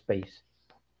configuration space.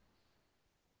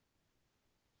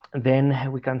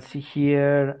 Then we can see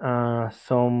here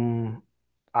some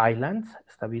islands,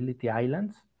 stability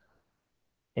islands.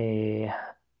 And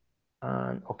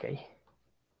okay.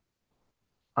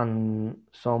 And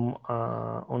some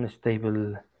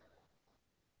unstable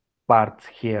parts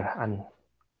here and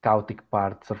chaotic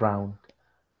parts around.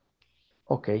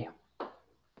 Okay.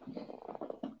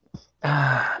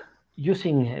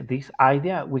 Using this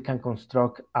idea, we can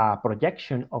construct a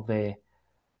projection of the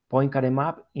Poincaré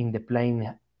map in the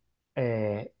plane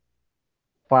phi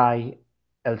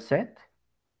LZ.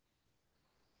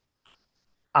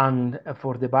 And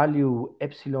for the value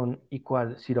epsilon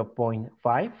equal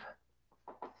 0.5,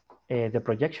 the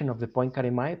projection of the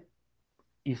Poincaré map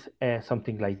is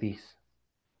something like this.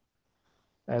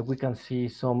 We can see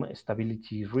some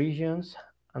stability regions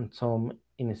and some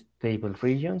unstable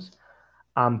regions,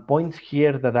 and points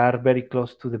here that are very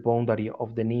close to the boundary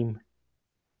of the NHIM.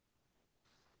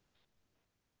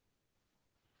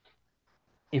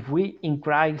 If we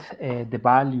increase the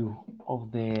value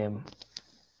of the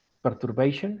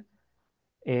perturbation,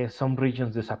 some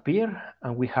regions disappear,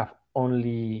 and we have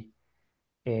only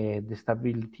the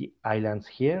stability islands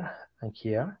here and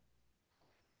here.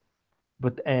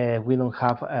 But we don't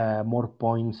have more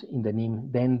points in the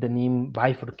NHIM. Then the NHIM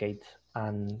bifurcates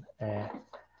and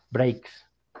breaks.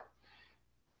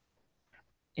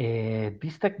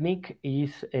 This technique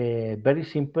is very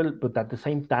simple, but at the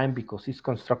same time, because it's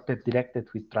constructed directed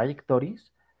with trajectories,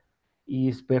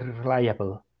 is very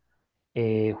reliable.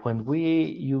 When we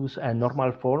use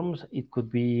normal forms, it could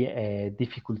be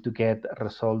difficult to get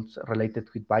results related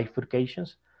with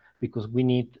bifurcations, because we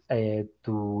need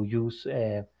to use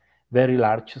very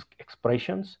large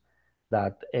expressions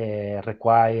that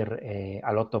require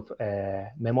a lot of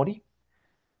memory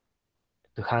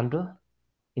to handle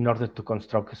in order to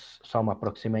construct some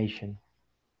approximation.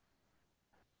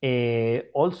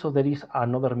 Also, there is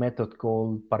another method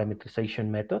called parametrization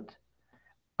method,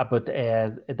 but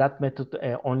that method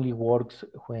only works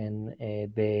when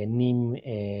the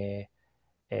NHIM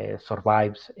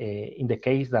survives. In the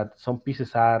case that some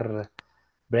pieces are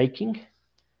breaking,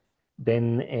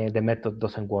 then the method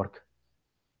doesn't work.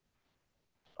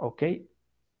 Okay,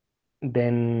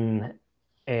 then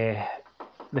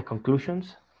the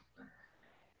conclusions.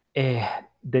 The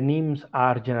NHIMs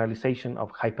are generalization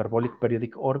of hyperbolic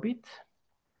periodic orbits.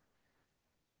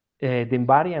 The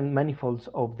invariant manifolds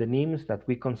of the NHIMs that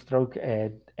we construct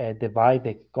divide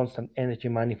the constant energy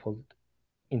manifold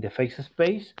in the phase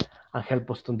space and help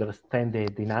us to understand the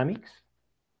dynamics.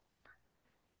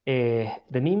 The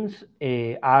NHIMs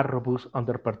are robust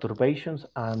under perturbations,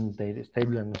 and the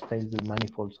stable and unstable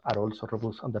manifolds are also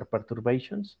robust under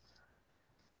perturbations.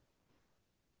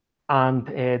 And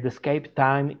the escape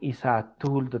time is a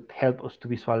tool that helps us to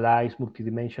visualize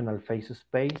multidimensional phase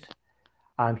space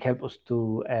and help us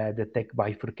to detect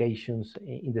bifurcations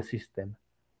in the system.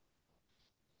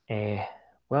 Thank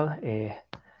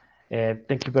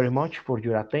you very much for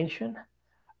your attention.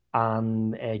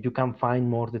 And you can find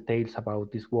more details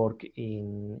about this work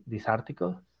in this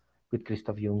article with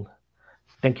Christoph Jung.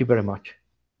 Thank you very much.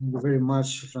 Thank you very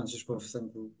much, Francisco.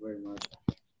 Thank you very much.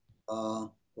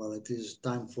 Well, it is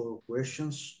time for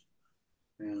questions.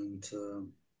 And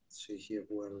see here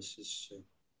who else is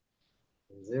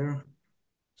there.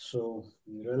 So,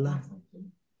 Mirella,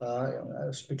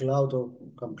 speak loud or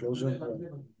come closer.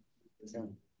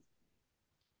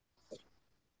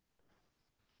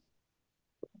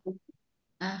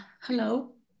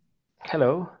 Hello.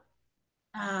 Hello.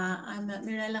 I'm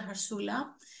Mirella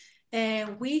Harsula.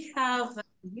 We have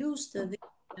used the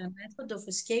method of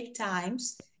escape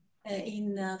times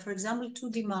in, for example,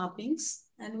 2D mappings,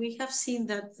 and we have seen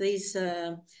that these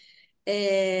the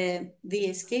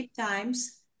escape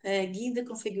times give the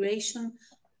configuration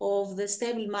of the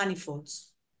stable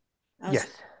manifolds. Yes.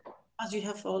 As you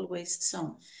have always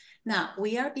shown. Now,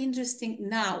 we are interested.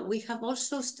 Now, we have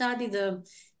also studied the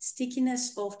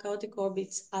stickiness of chaotic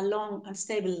orbits along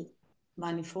unstable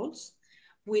manifolds,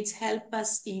 which help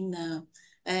us in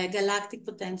galactic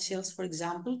potentials, for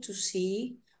example, to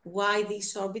see why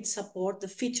these orbits support the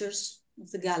features of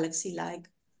the galaxy, like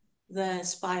the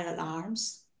spiral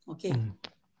arms. Okay. Mm-hmm.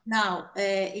 Now,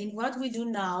 in what we do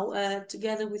now,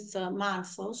 together with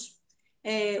Manfos,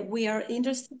 we are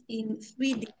interested in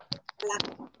 3D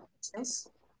galactic potentials.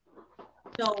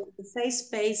 So the phase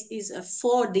space is a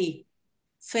 4D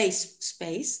phase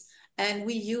space, and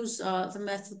we use the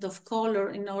method of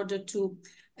color in order to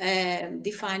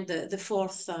define the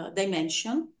fourth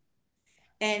dimension.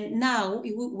 And now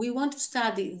we want to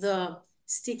study the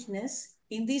stickiness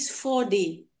in this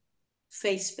 4D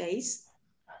phase space,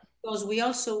 because we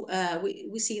also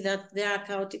we see that there are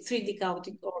 3D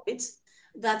chaotic orbits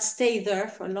that stay there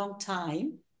for a long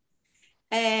time.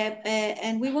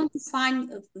 And we want to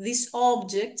find these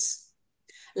objects,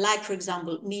 like, for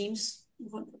example, NHIMs,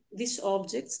 these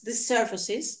objects, these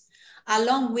surfaces,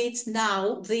 along which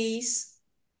now these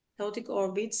chaotic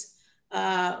orbits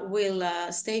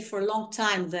will stay for a long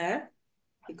time there,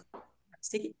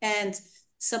 and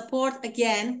support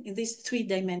again, in this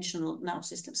three-dimensional now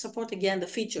system, support again the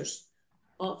features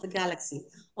of the galaxy.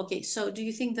 Okay, so do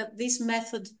you think that this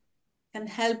method can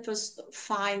help us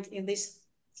find in this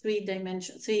 3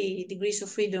 degrees of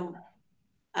freedom,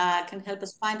 can help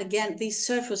us find again these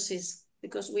surfaces?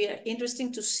 Because we are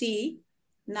interested to see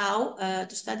now,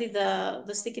 to study the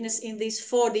stickiness in this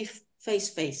 4D phase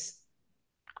space.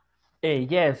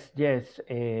 Yes,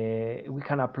 we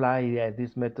can apply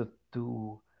this method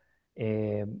to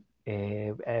a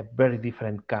very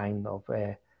different kind of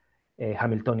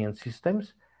Hamiltonian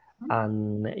systems.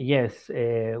 And yes,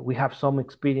 we have some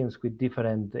experience with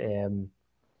different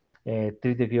 3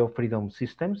 degree of freedom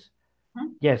systems.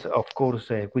 Yes, of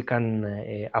course, we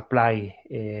can apply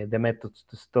the methods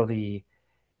to study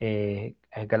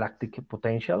galactic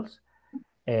potentials.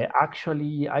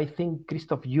 Actually, I think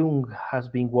Christoph Jung has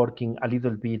been working a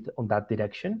little bit on that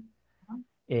direction.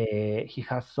 He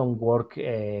has some work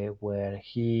where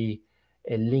he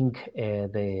link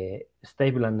the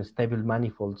stable and unstable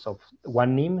manifolds of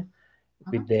one NHIM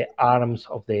with the arms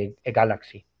of the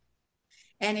galaxy.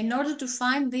 And in order to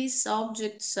find these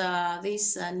objects,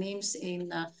 these NHIMs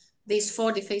in this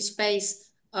 4D phase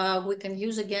space, we can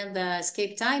use again the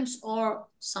escape times or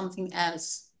something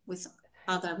else with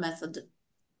other method.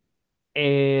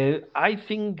 I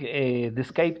think the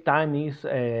escape time is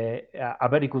a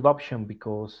very good option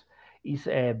because it's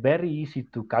very easy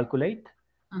to calculate.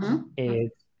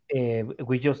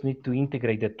 We just need to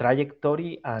integrate the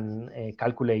trajectory and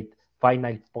calculate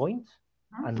finite points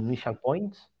and initial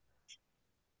points.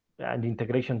 And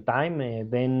integration time,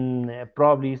 then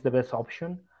probably is the best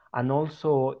option. And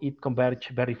also it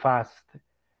converges very fast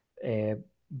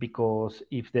because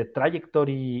if the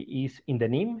trajectory is in the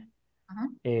NHIM,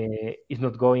 is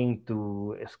not going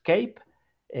to escape,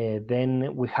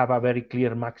 then we have a very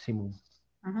clear maximum.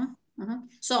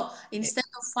 So instead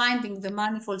of finding the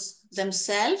manifolds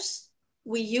themselves,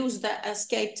 we use the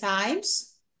escape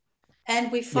times,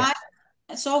 and we find,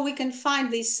 so we can find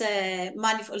this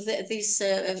manifold, this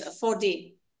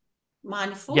 4D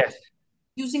manifold,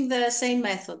 using the same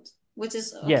method, which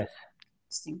is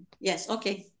interesting. Yes,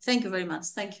 okay. Thank you very much.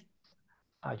 Thank you.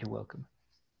 You're welcome.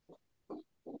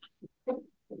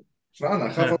 Fran, I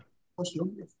have a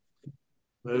question.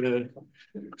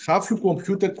 Have you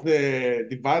computed the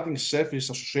dividing surface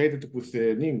associated with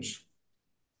the NHIMs?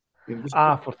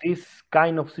 For this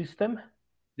kind of system?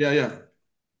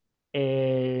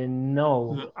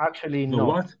 No, actually no.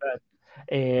 What? But,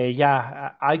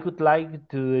 I would like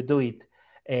to do it.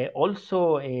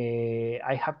 Also,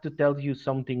 I have to tell you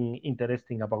something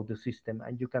interesting about the system,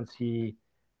 and you can see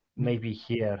maybe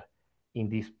here in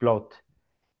this plot.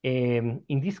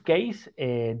 In this case,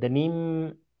 the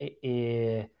NHIM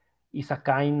is a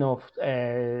kind of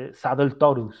saddle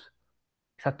torus.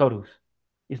 It's a torus.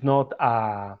 It's not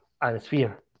a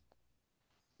sphere.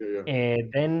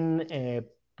 Then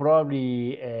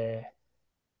probably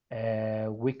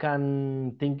we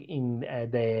can think in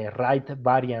the right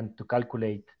variant to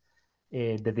calculate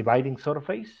the dividing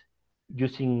surface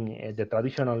using the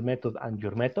traditional method and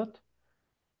your method,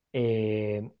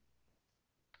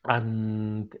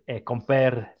 and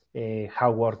compare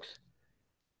how it works.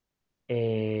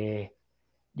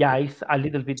 It's a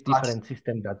little bit different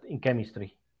system than in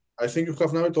chemistry. I think you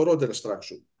have now a toroidal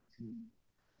structure.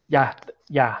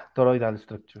 Toroidal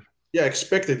structure.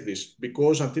 Expected this,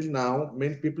 because until now,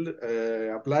 many people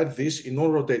applied this in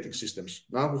non-rotating systems.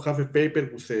 Now we have a paper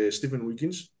with Stephen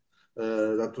Wiggins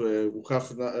that we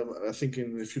have, I think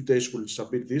in a few days we'll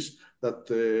submit this, that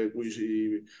we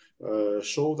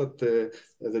show that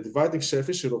the dividing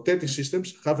surface in rotating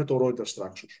systems have a toroidal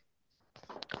structure.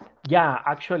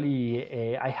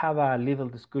 Actually, I have a little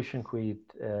discussion with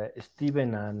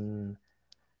Stephen and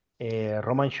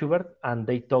Roman Schubert, and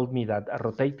they told me that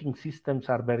rotating systems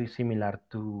are very similar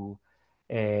to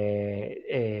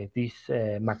this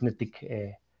magnetic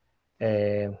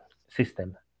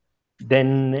system.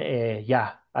 Then,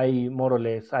 I more or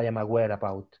less I am aware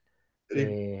about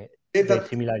the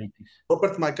similarities.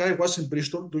 Robert Mackay was in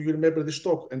Bristol. Do you remember this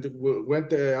talk? And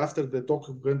went after the talk,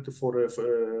 went for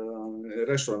a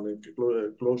restaurant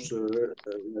close to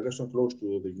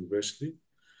the university,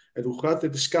 and we had a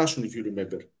discussion, if you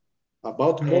remember,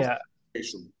 about Morse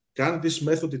bifurcation. Can this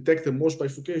method detect the Morse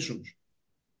bifurcations?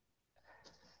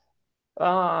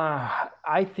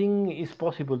 I think it's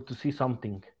possible to see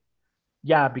something.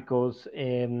 Yeah, because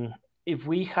if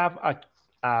we have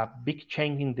a big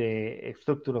change in the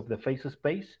structure of the phase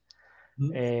space,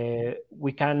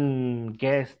 we can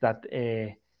guess that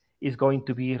it's going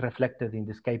to be reflected in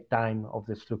the escape time of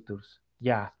the structures.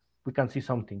 Yeah, we can see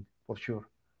something for sure.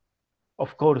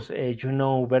 Of course, you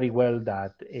know very well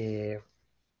that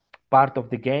part of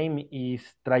the game is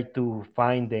try to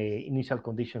find the initial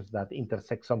conditions that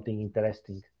intersect something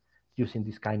interesting using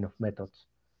this kind of methods.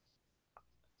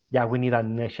 Yeah, we need an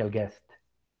initial guess,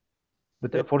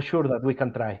 but for sure that we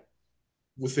can try.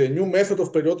 With a new method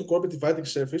of periodic orbit dividing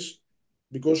surface,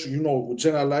 because we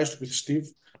generalized with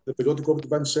Steve the periodic orbit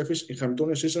dividing surface in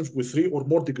Hamiltonian systems with 3 or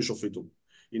more degrees of freedom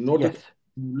in order to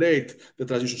simulate the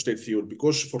transition state theory.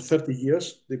 Because for 30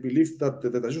 years, they believed that the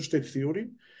transition state theory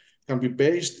can be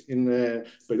based in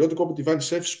periodic orbit dividing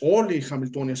surface only in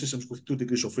Hamiltonian systems with 2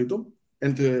 degrees of freedom,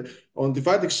 and on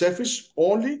dividing surface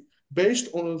only based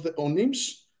on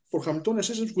NHIMs for Hamiltonian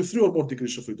systems with 3 or more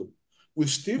degrees of freedom. With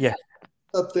Steve,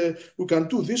 that we can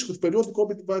do this with periodic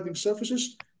orbit dividing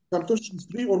surfaces, Hamiltonian systems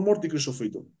with 3 or more degrees of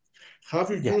freedom.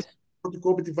 Have you used periodic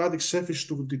orbit dividing surface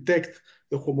to detect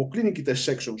the homoclinic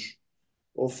intersections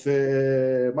of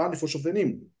the manifolds of the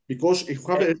NHIM? Because if you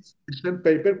have a recent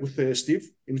paper with Steve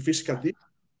in Physical D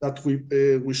that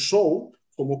we saw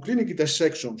homoclinic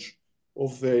intersections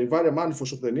of the invariant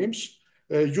manifolds of the NHIMs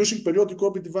using periodic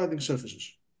orbit dividing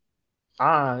surfaces.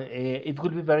 It will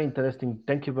be very interesting.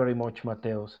 Thank you very much,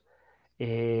 Mateos.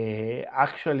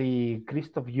 Actually,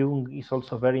 Christoph Jung is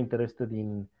also very interested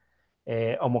in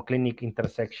homoclinic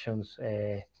intersections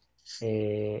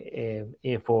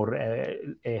for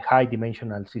high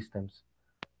dimensional systems.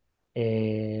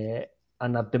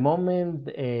 And at the moment,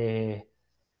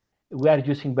 we are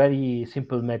using very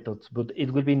simple methods, but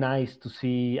it will be nice to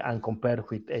see and compare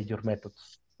with your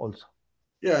methods also.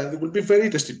 Yeah, it will be very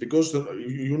interesting because the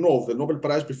Nobel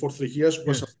Prize before 3 years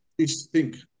was this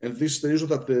thing, and this is the reason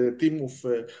that the team of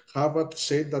Harvard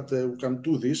said that we can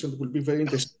do this, and it will be very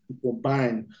interesting to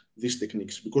combine these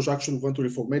techniques because actually we want to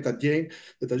reformate again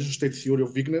the transition state theory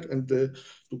of Wigner and to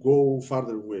go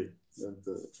farther away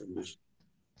from this.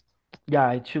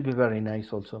 Yeah, it should be very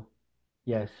nice also.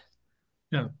 Yes.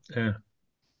 Yeah.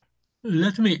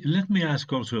 Let me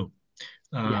ask also,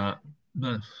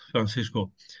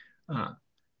 Francisco.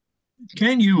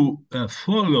 Can you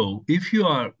follow if you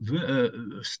are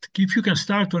if you can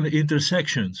start on the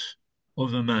intersections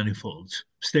of the manifolds,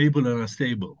 stable and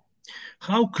unstable?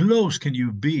 How close can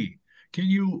you be? Can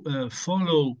you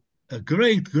follow a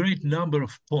great number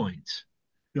of points?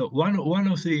 One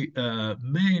of the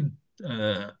main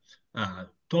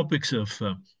topics of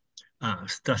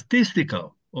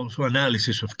statistical also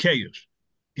analysis of chaos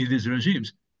in these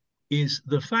regimes is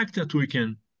the fact that we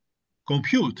can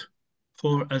compute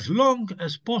for as long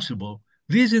as possible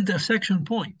these intersection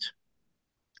points,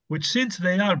 which since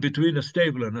they are between a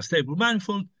stable and unstable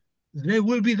manifold, they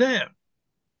will be there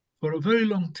for a very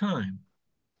long time.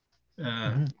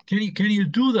 Can you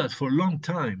do that for long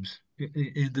times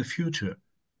in the future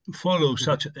to follow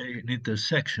such an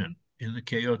intersection in the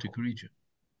chaotic region?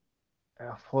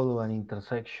 Follow an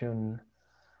intersection.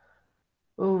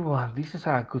 Oh, this is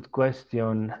a good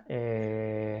question.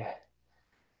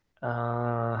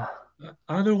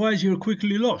 Otherwise, you're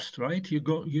quickly lost, right? You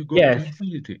go to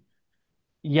infinity.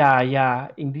 Yeah.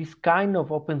 In this kind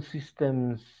of open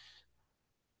systems,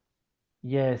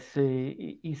 yes,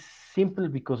 it's simple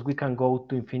because we can go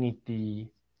to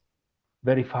infinity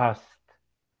very fast.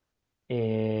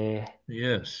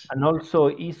 Yes. And also,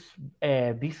 is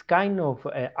this kind of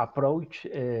approach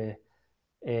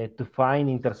to find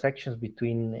intersections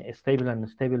between stable and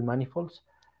unstable manifolds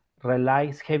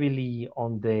relies heavily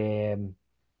on the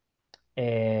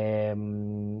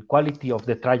quality of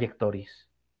the trajectories.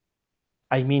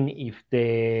 I mean, if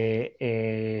the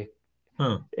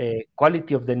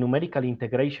quality of the numerical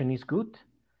integration is good,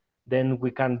 then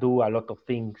we can do a lot of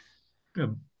things.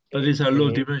 Yeah, but these are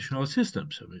low-dimensional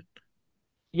systems. I mean.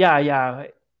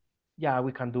 Yeah,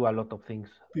 we can do a lot of things.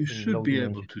 You should be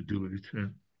able to do it.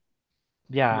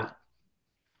 Yeah,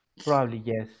 probably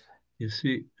yes. You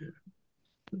see,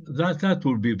 that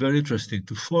will be very interesting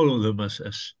to follow them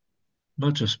as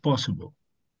much as possible.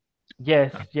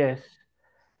 Yes.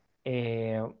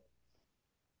 The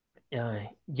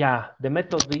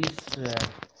method is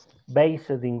based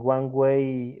in one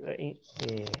way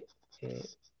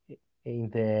in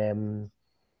the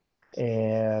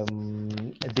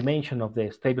dimension of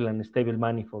the stable and unstable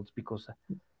manifolds, because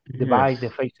divide the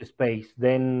phase space,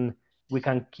 then we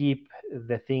can keep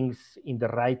the things in the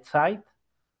right side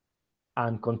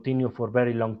and continue for a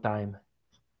very long time.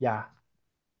 Yeah,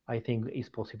 I think it's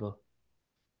possible.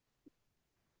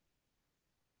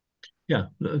 Yeah,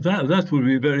 that would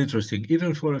be very interesting.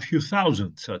 Even for a few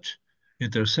thousand such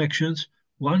intersections,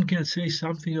 one can say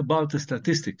something about the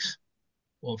statistics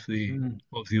of the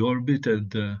orbit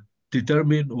and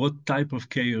determine what type of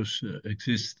chaos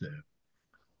exists there.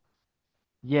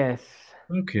 Yes.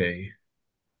 Okay.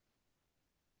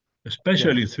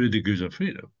 Especially 3 degrees of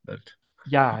freedom. But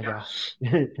yeah.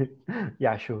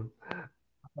 Yeah, sure.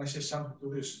 I say something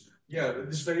to this. Yeah, it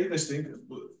is very interesting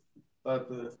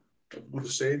that Buddha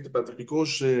said, but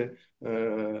because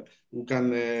we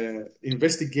can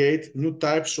investigate new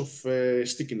types of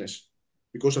stickiness.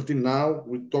 Because until now,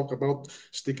 we talk about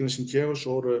stickiness in chaos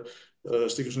or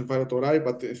stickiness in invariant Ori,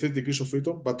 but 3 degrees of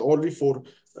freedom, but only for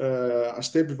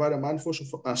unstable invariant manifolds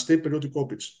of unstable periodic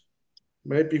orbits.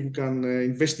 Maybe we can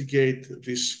investigate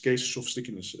these cases of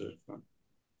stickiness.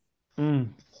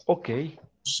 Okay.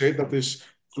 Say that is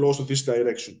close to this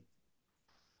direction.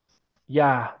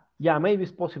 Yeah, maybe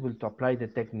it's possible to apply the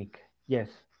technique. Yes.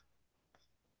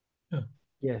 Yeah.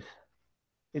 Yes,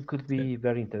 it could be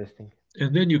very interesting.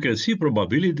 And then you can see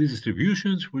probability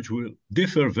distributions which will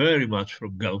differ very much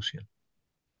from Gaussian.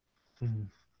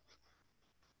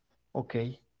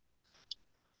 Okay.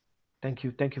 Thank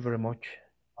you very much.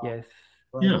 Yes.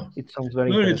 Yeah. It sounds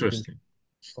very interesting.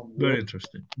 Very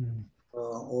interesting.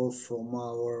 All from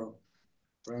our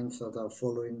friends that are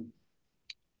following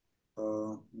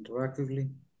interactively.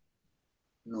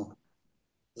 No.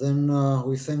 Then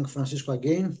we thank Francisco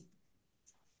again.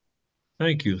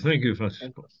 Thank you,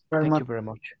 Francisco. Thank you very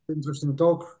much. Interesting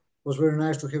talk. It was very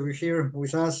nice to have you here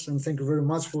with us, and thank you very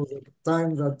much for the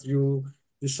time that you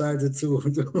decided to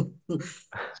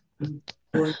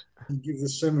give the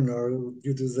seminar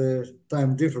due to the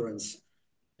time difference.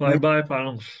 Bye-bye,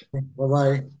 Panos.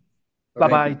 Bye-bye.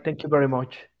 Bye-bye. Thank you very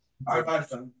much. Bye-bye.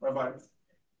 Bye-bye.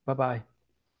 Bye-bye.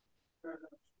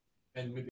 And